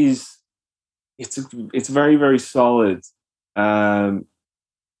it's very, very solid.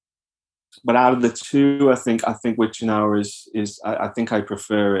 But out of the two, I think Witching Hour is I think I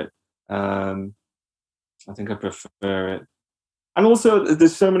prefer it. I think I prefer it. And also,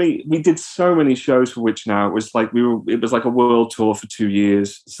 we did so many shows for Witching Hour. It was like a world tour for 2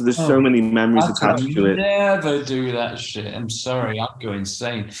 years. So there's so many memories attached to it. Never do that shit. I'm sorry, I'd go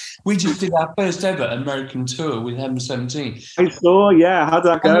insane. We just did our first ever American tour with M17. I saw, yeah. How'd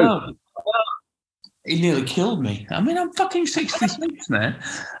that go? It nearly killed me. I mean, I'm fucking 66 now.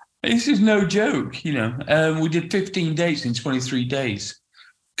 This is no joke, you know. We did 15 dates in 23 days,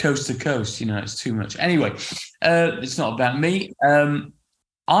 coast to coast. You know, it's too much. Anyway, it's not about me.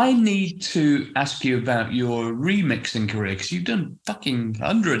 I need to ask you about your remixing career, because you've done fucking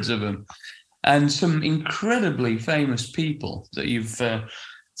hundreds of them, and some incredibly famous people that you've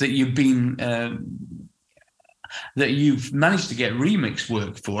managed to get remix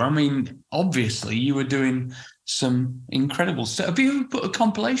work for. I mean, obviously, you were doing some incredible stuff. Have you ever put a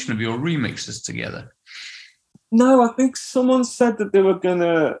compilation of your remixes together? No, I think someone said that they were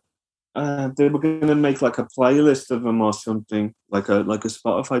gonna make like a playlist of them or something, like a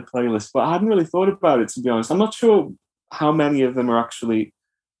Spotify playlist. But I hadn't really thought about it, to be honest. I'm not sure how many of them are actually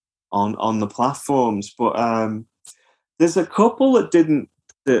on the platforms, but there's a couple that didn't.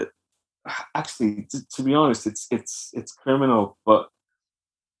 That actually, to be honest, it's criminal. But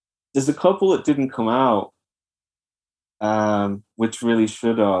there's a couple that didn't come out, which really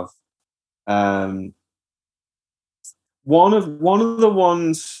should have. One of the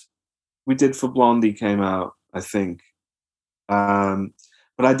ones we did for Blondie came out, I think. But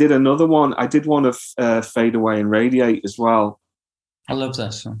I did another one. I did one of Fade Away and Radiate as well. I love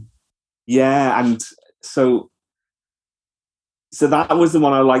that song. Yeah, and so that was the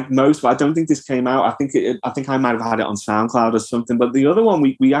one I liked most. But I don't think this came out. I think I might have had it on SoundCloud or something. But the other one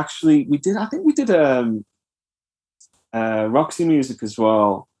we did. I think we did Roxy Music as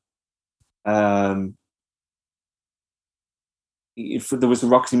well. There was a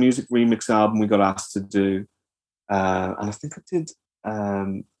Roxy Music remix album we got asked to do, and I think I did.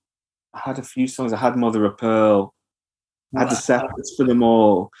 I had a few songs. I had Mother of Pearl. I had the separates for them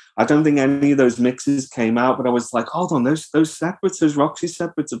all. I don't think any of those mixes came out, but I was like, hold on, those separates, those Roxy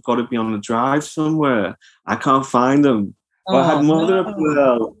separates have got to be on the drive somewhere. I can't find them. But I had Mother of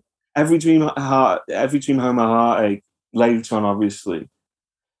Pearl, Every Dream Home a Heartache, later on, obviously.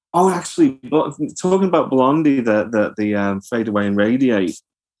 Oh, actually, but talking about Blondie, the Fade Away and Radiate,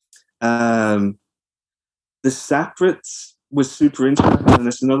 the separates was super interesting, and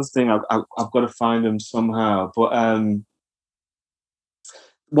it's another thing I've got to find them somehow. But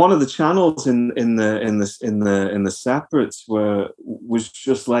one of the channels in the separates was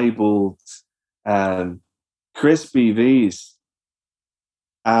just labeled Chris BVs,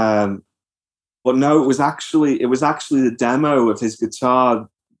 but no, it was actually the demo of his guitar.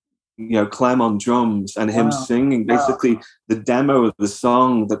 You know, Clem on drums and him singing, basically the demo of the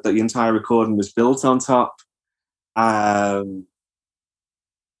song that the entire recording was built on top. And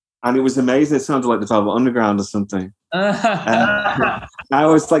it was amazing. It sounded like the Velvet Underground or something. I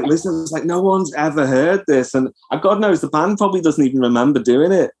was like, listen, it's like, no one's ever heard this. And God knows the band probably doesn't even remember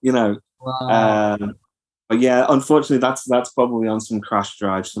doing it, you know. Wow. But yeah, unfortunately, that's probably on some crash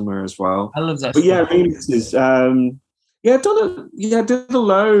drive somewhere as well. I love that. But yeah, remixes. Yeah, did a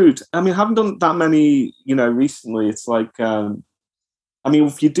load. I mean, I haven't done that many, you know, recently. It's like, I mean,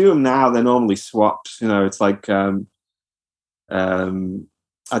 if you do them now, they're normally swaps. You know, it's like, I think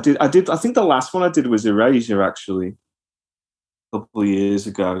the last one I did was Erasure, actually, a couple of years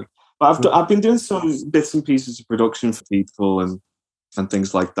ago. But I've been doing some bits and pieces of production for people and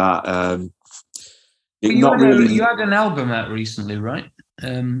things like that. You had an album out recently, right?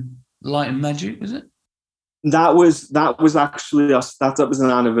 Light and Magic, was it? That was actually us. That was an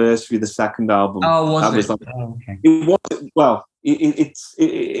anniversary. The second album. Oh, was it? Okay. It wasn't. Well,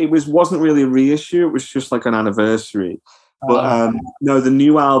 it wasn't really a reissue. It was just like an anniversary. But no, the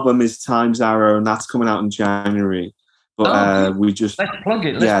new album is Time's Arrow, and that's coming out in January. But we just let's plug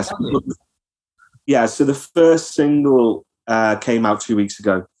it. Yeah. So the first single came out 2 weeks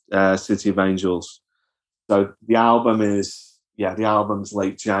ago. City of Angels. So the album's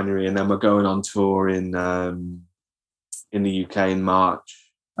late January, and then we're going on tour in the UK in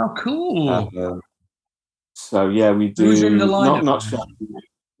March. Oh, cool! So yeah, we do. Who's in the lineup?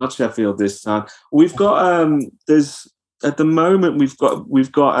 Not Sheffield this time. We've got there's at the moment we've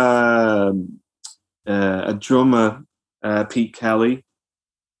got a drummer, Pete Kelly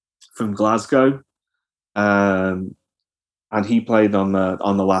from Glasgow. and he played on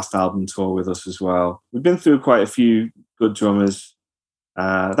the last album tour with us as well. We've been through quite a few good drummers.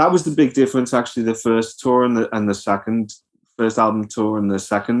 That was the big difference, actually. The first tour and the second, first album tour and the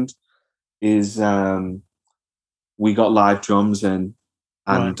second is we got live drums in,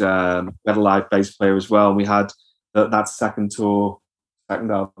 and we had a live bass player as well. We had that second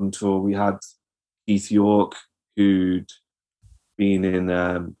album tour. We had Keith York, who'd been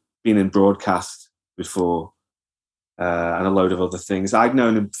in broadcast before, and a load of other things. I'd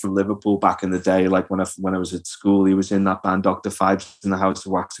known him from Liverpool back in the day, like when I was at school. He was in that band Dr. Fibes in the House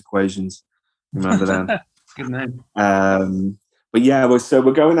of Wax Equations. Remember them? Good name. But yeah,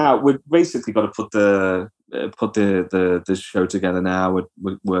 we're going out. We've basically got to put the show together now.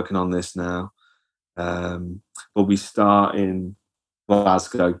 We're working on this now. But we start in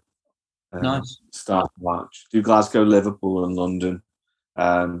Glasgow. Nice. Start March. Do Glasgow, Liverpool, and London.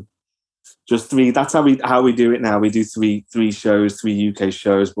 Just three. That's how we do it now. We do three shows, 3 UK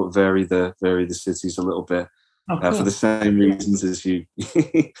shows, but vary the cities a little bit. Oh, cool. For the same reasons as you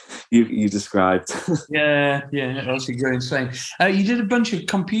you described. Yeah. Also, you're insane. You did a bunch of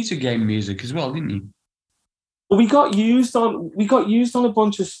computer game music as well, didn't you? Well, we got used on a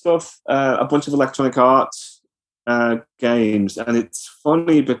bunch of stuff, a bunch of electronic arts games, and it's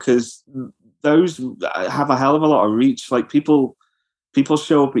funny because those have a hell of a lot of reach. Like people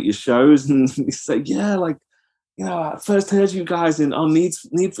show up at your shows and they say, "Yeah, like, you know, I first heard you guys in Need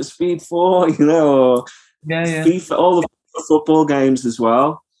for Speed 4, you know, or FIFA, all the football games as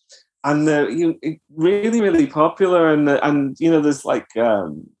well." And really, really popular. And you know, there's like I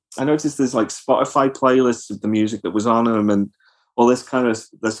noticed there's like Spotify playlists of the music that was on them and all this kind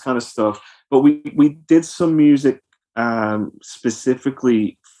of stuff. But we did some music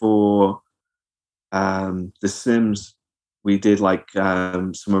specifically for The Sims. We did like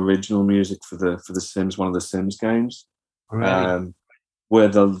some original music for the Sims, one of the Sims games, right. Where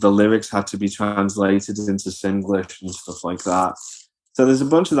the lyrics had to be translated into Simglish and stuff like that. So there's a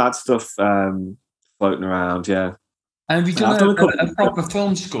bunch of that stuff floating around. Yeah. And have you done a proper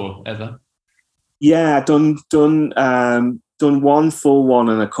film score ever? Yeah, done one full one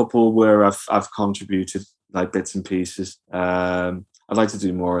and a couple where I've contributed like bits and pieces. I'd like to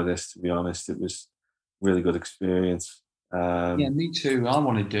do more of this, to be honest. It was a really good experience. Yeah, me too. I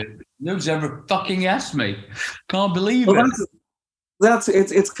want to do it. Nobody's ever fucking asked me. Can't believe it.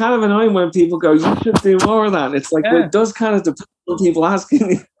 It's kind of annoying when people go, "You should do more of that." And it's like, well, it does kind of depend on people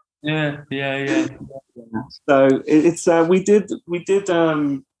asking you. Yeah. So it's we did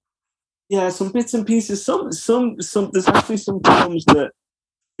some bits and pieces. Some there's actually some films that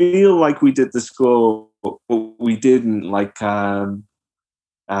feel like we did the score, but we didn't. Like where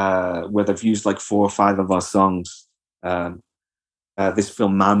they've used like 4 or 5 of our songs. This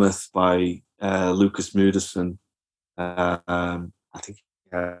film Mammoth by Lucas Moodyson. I think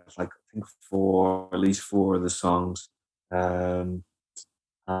at least 4 of the songs.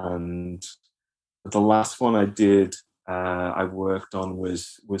 And the last one I did, I worked on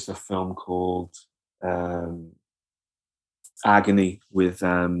was a film called Agony with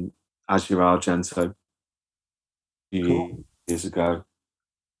Asia Argento a few years ago.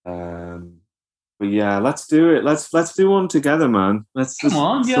 But yeah, let's do it. Let's do one together, man. Let's just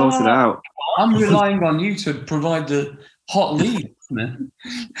sort it out. I'm relying on you to provide the hot lead, man.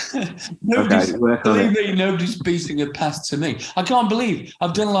 Believe me, nobody's beating it past to me. I can't believe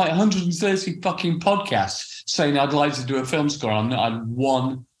I've done like 130 fucking podcasts saying I'd like to do a film score. I've not had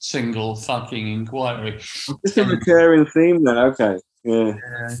one single fucking inquiry. It's a recurring theme then. Okay.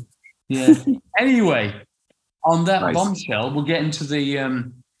 Yeah. Anyway, on that bombshell, we'll get into the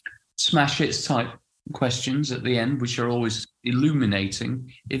smash hits type questions at the end, which are always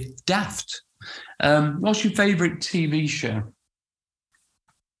illuminating, if daft. What's your favourite TV show?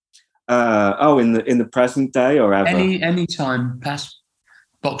 In the present day or ever? Any time, past,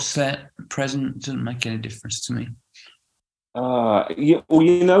 box set, present, doesn't make any difference to me. You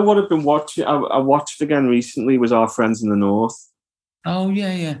know what I've been watching? I watched again recently was Our Friends in the North. Oh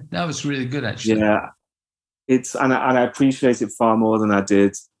yeah, that was really good actually. Yeah, and I appreciate it far more than I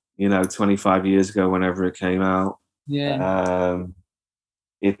did, 25 years ago whenever it came out. Yeah.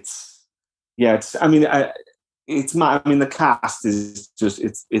 The cast is just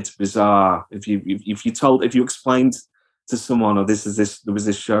it's bizarre. If you explained to someone, there was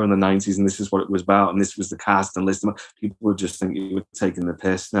this show in the 90s and this is what it was about and this was the cast and list them, people would just think you were taking the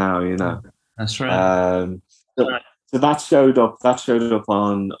piss now, That's right. So that showed up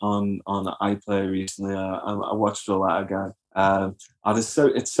on iPlayer recently. I watched all that again.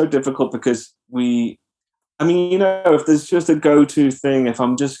 It's so difficult because I mean, if there's just a go-to thing, if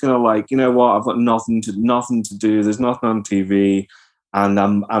I'm just gonna like, you know what, I've got nothing to do. There's nothing on TV, and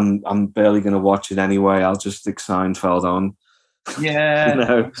I'm barely gonna watch it anyway. I'll just stick Seinfeld on.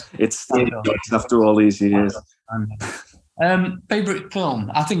 Yeah, it's still after all these years. Favorite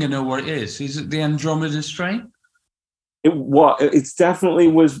film? I think I know what it is. Is it The Andromeda Strain? It definitely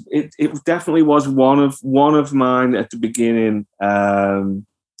was. It definitely was one of mine at the beginning.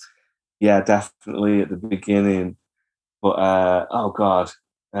 Yeah, definitely at the beginning. But oh god,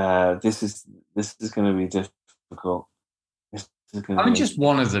 this is going to be difficult. Just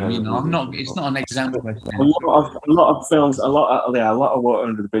one of them. I'm not. It's not an exam question. A lot of films. A lot of water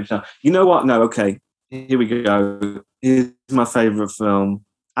under the bridge now. You know what? No, okay. Here we go. Here's my favorite film,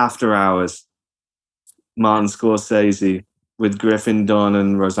 After Hours. Martin Scorsese with Griffin Dunne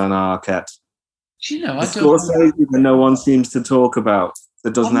and Rosanna Arquette. Do you know? I Scorsese that no one seems to talk about.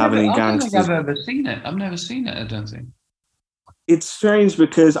 That doesn't have any gangsters. I don't think I've ever seen it. I've never seen it. I don't think. It's strange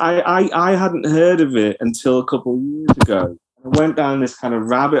because I hadn't heard of it until a couple of years ago. I went down this kind of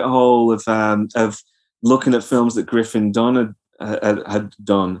rabbit hole of looking at films that Griffin Dunne had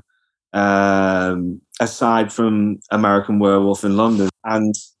done, aside from American Werewolf in London,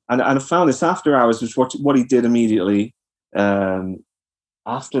 and I found this After Hours, which what he did immediately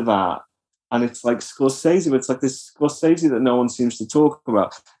after that. And it's like Scorsese, but it's like this Scorsese that no one seems to talk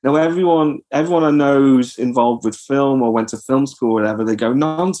about. Now, everyone I know who's involved with film or went to film school or whatever, they go,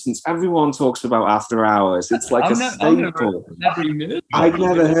 nonsense. Everyone talks about After Hours. It's like staple. I've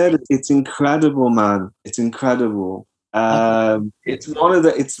never heard it. It's incredible, man. It's incredible. It's one of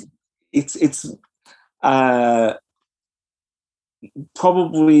the. It's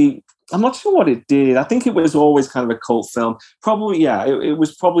probably. I'm not sure what it did. I think it was always kind of a cult film. Probably, yeah. It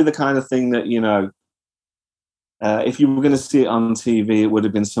was probably the kind of thing that, if you were going to see it on TV, it would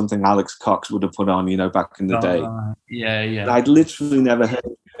have been something Alex Cox would have put on, back in the day. Yeah. I'd literally never heard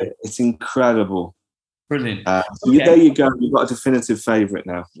of it. It's incredible. Brilliant. So there you go. You've got a definitive favourite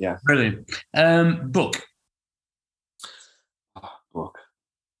now. Yeah. Brilliant. Book. Book.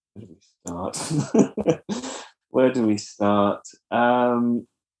 Where do we start?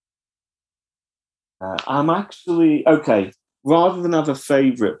 I'm actually, okay, rather than have a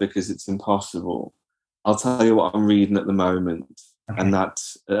favourite because it's impossible, I'll tell you what I'm reading at the moment, and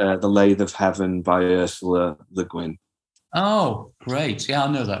that's The Lathe of Heaven by Ursula Le Guin. Oh, great. Yeah,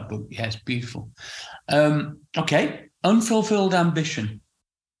 I know that book. Yeah, it's beautiful. Okay, Unfulfilled Ambition.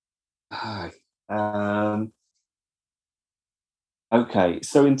 Okay,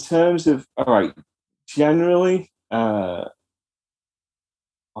 so in terms of, all right, generally, off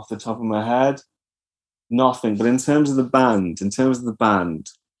the top of my head, nothing. But in terms of the band,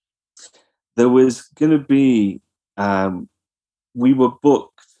 there was going to be, we were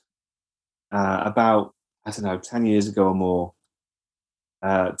booked about, 10 years ago or more,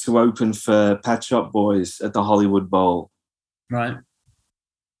 to open for Pet Shop Boys at the Hollywood Bowl. Right.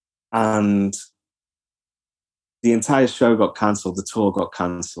 And the entire show got cancelled. The tour got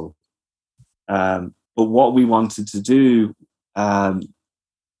cancelled. But what we wanted to do,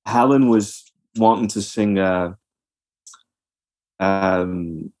 Helen was wanting to sing the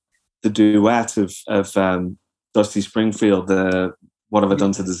duet of Dusty Springfield, What Have I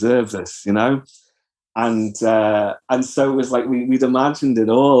Done to Deserve This, And so it was like we'd imagined it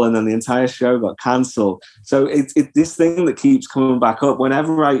all, and then the entire show got cancelled. So it's this thing that keeps coming back up.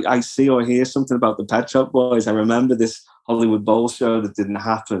 Whenever I see or hear something about the Pet Shop Boys, I remember this Hollywood Bowl show that didn't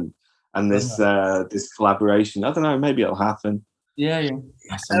happen, and this collaboration. I don't know, maybe it'll happen. Yeah.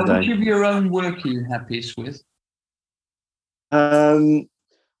 Which of your own work are you happiest with?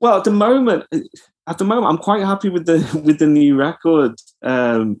 Well, at the moment, I'm quite happy with the new record.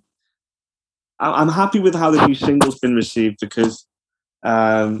 I'm happy with how the new single's been received because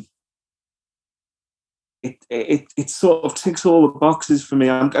it sort of ticks all the boxes for me.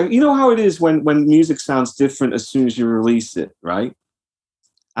 You know how it is when music sounds different as soon as you release it, right?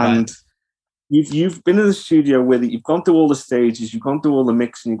 And you've been in the studio with it, you've gone through all the stages, you've gone through all the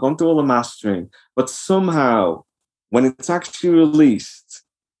mixing, you've gone through all the mastering, but somehow when it's actually released,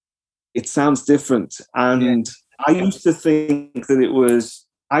 it sounds different. And I used to think that it was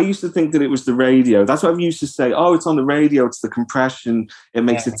the radio. That's what I used to say. Oh, it's on the radio. It's the compression. It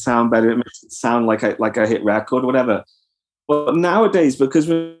makes it sound better. It makes it sound like a hit record, whatever. But nowadays, because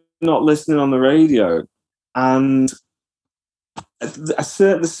we're not listening on the radio, and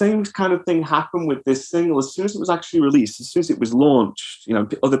the same kind of thing happened with this single. As soon as it was actually released, as soon as it was launched,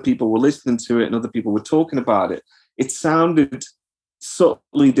 other people were listening to it and other people were talking about it. It sounded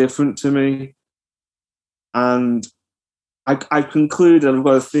subtly different to me, and I conclude that I've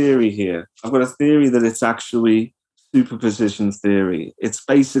got a theory here. I've got a theory that it's actually superposition theory. It's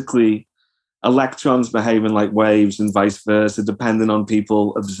basically electrons behaving like waves and vice versa, depending on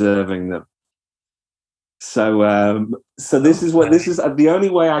people observing them. So, this is the only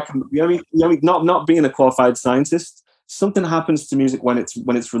way I can. The only not being a qualified scientist, something happens to music when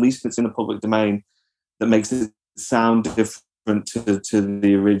it's released, it's in the public domain, that makes it sound different to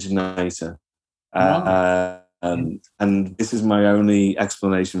the originator. And this is my only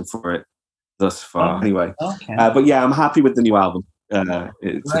explanation for it thus far. Anyway, okay. But yeah, I'm happy with the new album.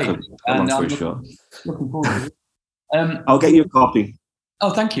 It's a long story short. Looking forward to it. I'll get you a copy.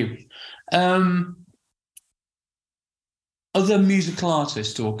 Oh, thank you. Other musical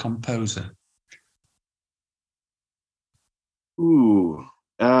artist or composer? Ooh,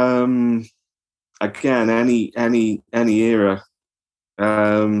 again, any era.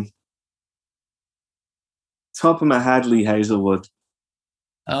 Top of my head, Lee Hazelwood.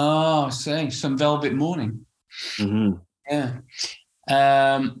 Oh, say Some Velvet Morning. Mm-hmm. Yeah.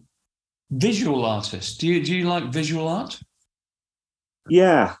 Visual artist. Do you like visual art?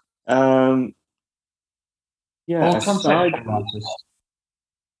 Yeah. Yeah. Or conceptual artist?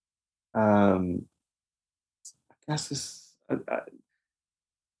 I guess it's.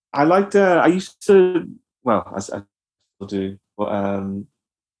 I liked. I used to. Well, I still do. But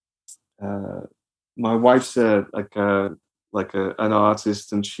my wife's an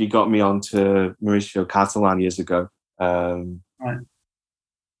artist, and she got me onto Mauricio Catalan years ago. Right.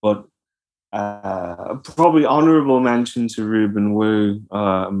 But probably honourable mention to Ruben Wu,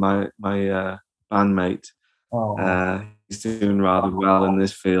 my bandmate. Oh. He's doing rather well in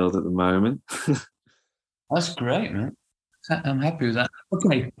this field at the moment. That's great, man. I'm happy with that.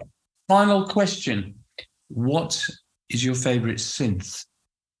 Okay, final question. What is your favourite synth?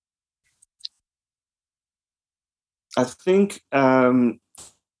 I think I'd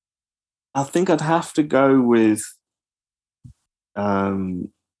have to go with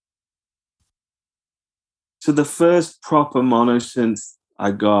so the first proper monosynth I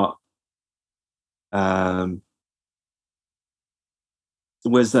got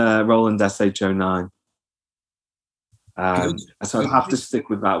was Roland SH-09. So I'd have to stick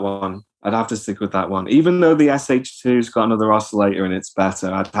with that one. Even though the SH2's got another oscillator and it's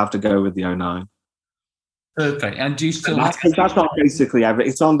better, I'd have to go with the 09. Perfect. And do you still that's not basically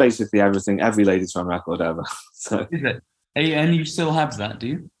it's on basically everything, every Ladytron record ever. So is it? And you still have that, do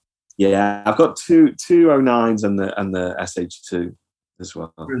you? Yeah, I've got two 09s and the SH2 as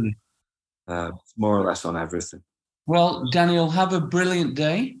well. Really? More or less on everything. Well, Daniel, have a brilliant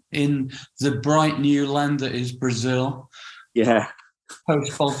day in the bright new land that is Brazil. Yeah.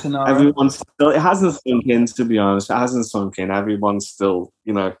 Post Bolsonaro. It hasn't sunk in, to be honest. It hasn't sunk in. Everyone's still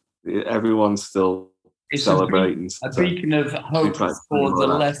it's celebrating. A beacon of hope for the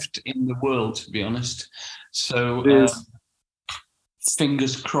left in the world, to be honest. So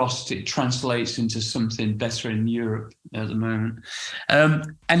fingers crossed it translates into something better in Europe at the moment.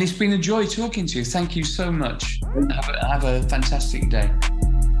 And it's been a joy talking to you. Thank you so much. Have a fantastic day.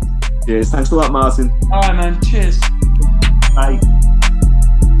 Cheers. Thanks a lot, Martin. All right, man. Cheers. Bye.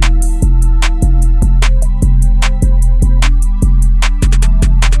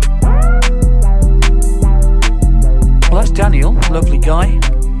 Well, that's Daniel, lovely guy.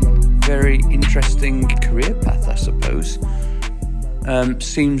 Very interesting career path, I suppose.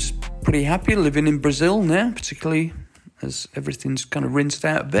 Seems pretty happy living in Brazil now, particularly as everything's kind of rinsed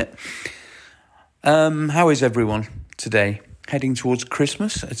out a bit. How is everyone today? Heading towards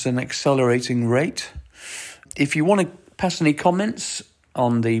Christmas at an accelerating rate. If you want to pass any comments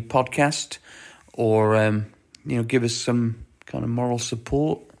on the podcast or give us some kind of moral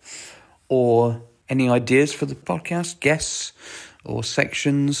support or any ideas for the podcast, guests or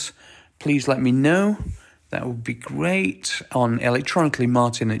sections, please let me know. That would be great on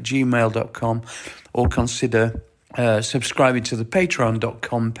electronicallymartin@gmail.com, or consider subscribing to the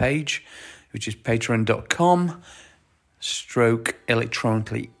patreon.com page, which is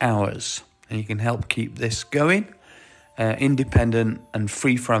patreon.com/electronicallyhours. And you can help keep this going, independent and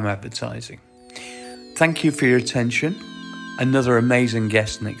free from advertising. Thank you for your attention. Another amazing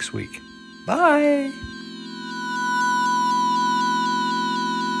guest next week. Bye.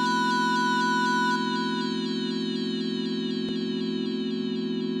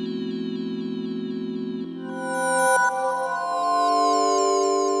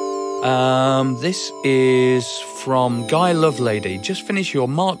 This is from Guy Lovelady. Just finish your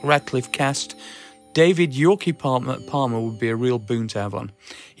Mark Radcliffe cast. David Yorkie Palmer would be a real boon to have on.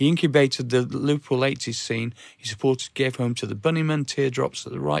 He incubated the Liverpool 80s scene. He supported Gave Home to the Bunnymen, Teardrops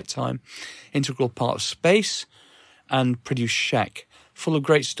at the Right Time, integral part of Space, and produced Shack. Full of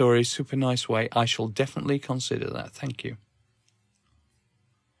great stories, super nice way. I shall definitely consider that. Thank you.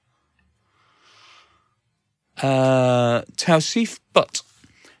 Tausif Butt.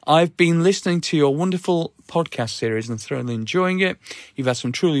 I've been listening to your wonderful podcast series and thoroughly enjoying it. You've had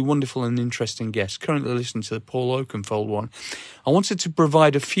some truly wonderful and interesting guests. Currently listening to the Paul Oakenfold one. I wanted to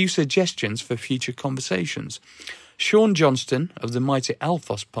provide a few suggestions for future conversations. Sean Johnston of the mighty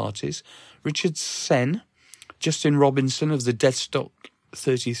Alphos Parties, Richard Sen, Justin Robinson of the Deadstock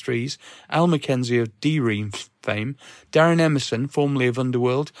 33s, Al Mackenzie of D-Ream fame, Darren Emerson, formerly of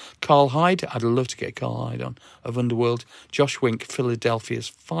Underworld, Carl Hyde, I'd love to get Carl Hyde on, of Underworld, Josh Wink, Philadelphia's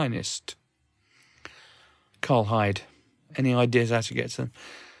finest. Carl Hyde, any ideas how to get to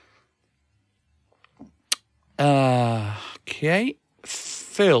them? Okay,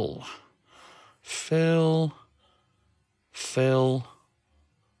 Phil,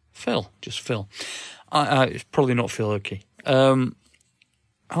 just Phil. It's probably not Phil Oakey.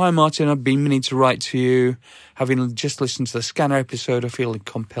 Hi Martin, I've been meaning to write to you. Having just listened to the Scanner episode, I feel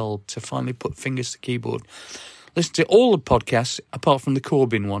compelled to finally put fingers to keyboard. Listen to all the podcasts apart from the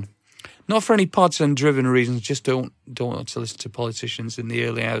Corbyn one. Not for any partisan-driven reasons, just don't want to listen to politicians in the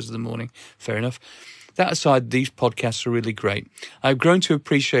early hours of the morning. Fair enough. That aside, these podcasts are really great. I've grown to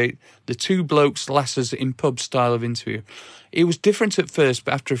appreciate the two blokes, lasses in pub style of interview. It was different at first,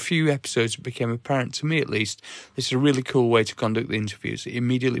 but after a few episodes, it became apparent, to me at least, this is a really cool way to conduct the interviews. It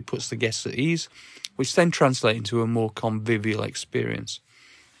immediately puts the guests at ease, which then translates into a more convivial experience.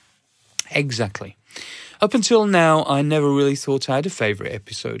 Exactly. Up until now, I never really thought I had a favourite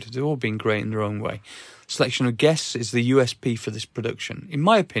episode. They've all been great in their own way. Selection of guests is the USP for this production, in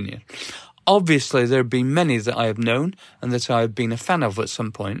my opinion. Obviously, there have been many that I have known and that I have been a fan of at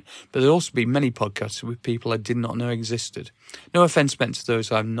some point, but there have also been many podcasts with people I did not know existed. No offence meant to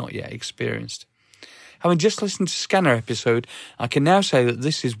those I have not yet experienced. Having just listened to Scanner episode, I can now say that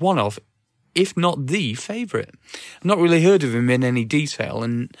this is one of, if not the favourite. I've not really heard of him in any detail,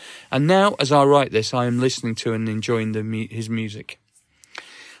 and now, as I write this, I am listening to and enjoying his music.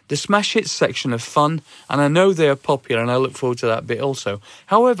 The smash hits section are fun, and I know they are popular, and I look forward to that bit also.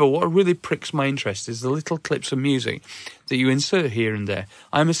 However, what really pricks my interest is the little clips of music that you insert here and there.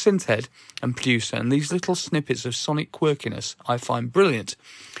 I am a synthhead and producer, and these little snippets of sonic quirkiness I find brilliant.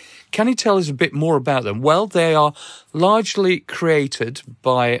 Can you tell us a bit more about them? Well, they are largely created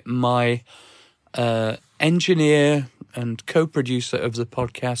by my engineer and co-producer of the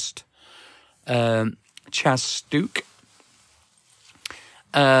podcast, Chaz Stuke.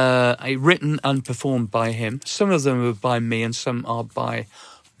 Written and performed by him. Some of them are by me and some are by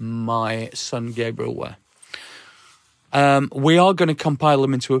my son Gabriel Ware. We are going to compile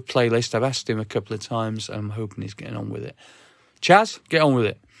them into a playlist. I've asked him a couple of times and I'm hoping he's getting on with it. Chaz, get on with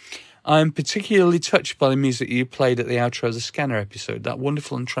it. I'm particularly touched by the music you played at the outro of the Scanner episode. That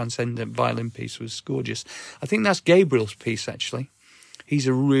wonderful and transcendent violin piece was gorgeous. I think that's Gabriel's piece, actually. He's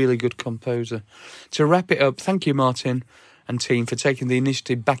a really good composer. To wrap it up, thank you, Martin and team, for taking the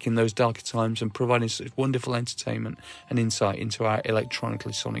initiative back in those darker times and providing such wonderful entertainment and insight into our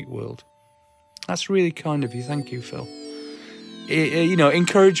electronically sonic world. That's really kind of you. Thank you, Phil.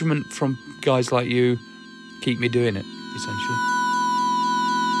 Encouragement from guys like you keep me doing it, essentially.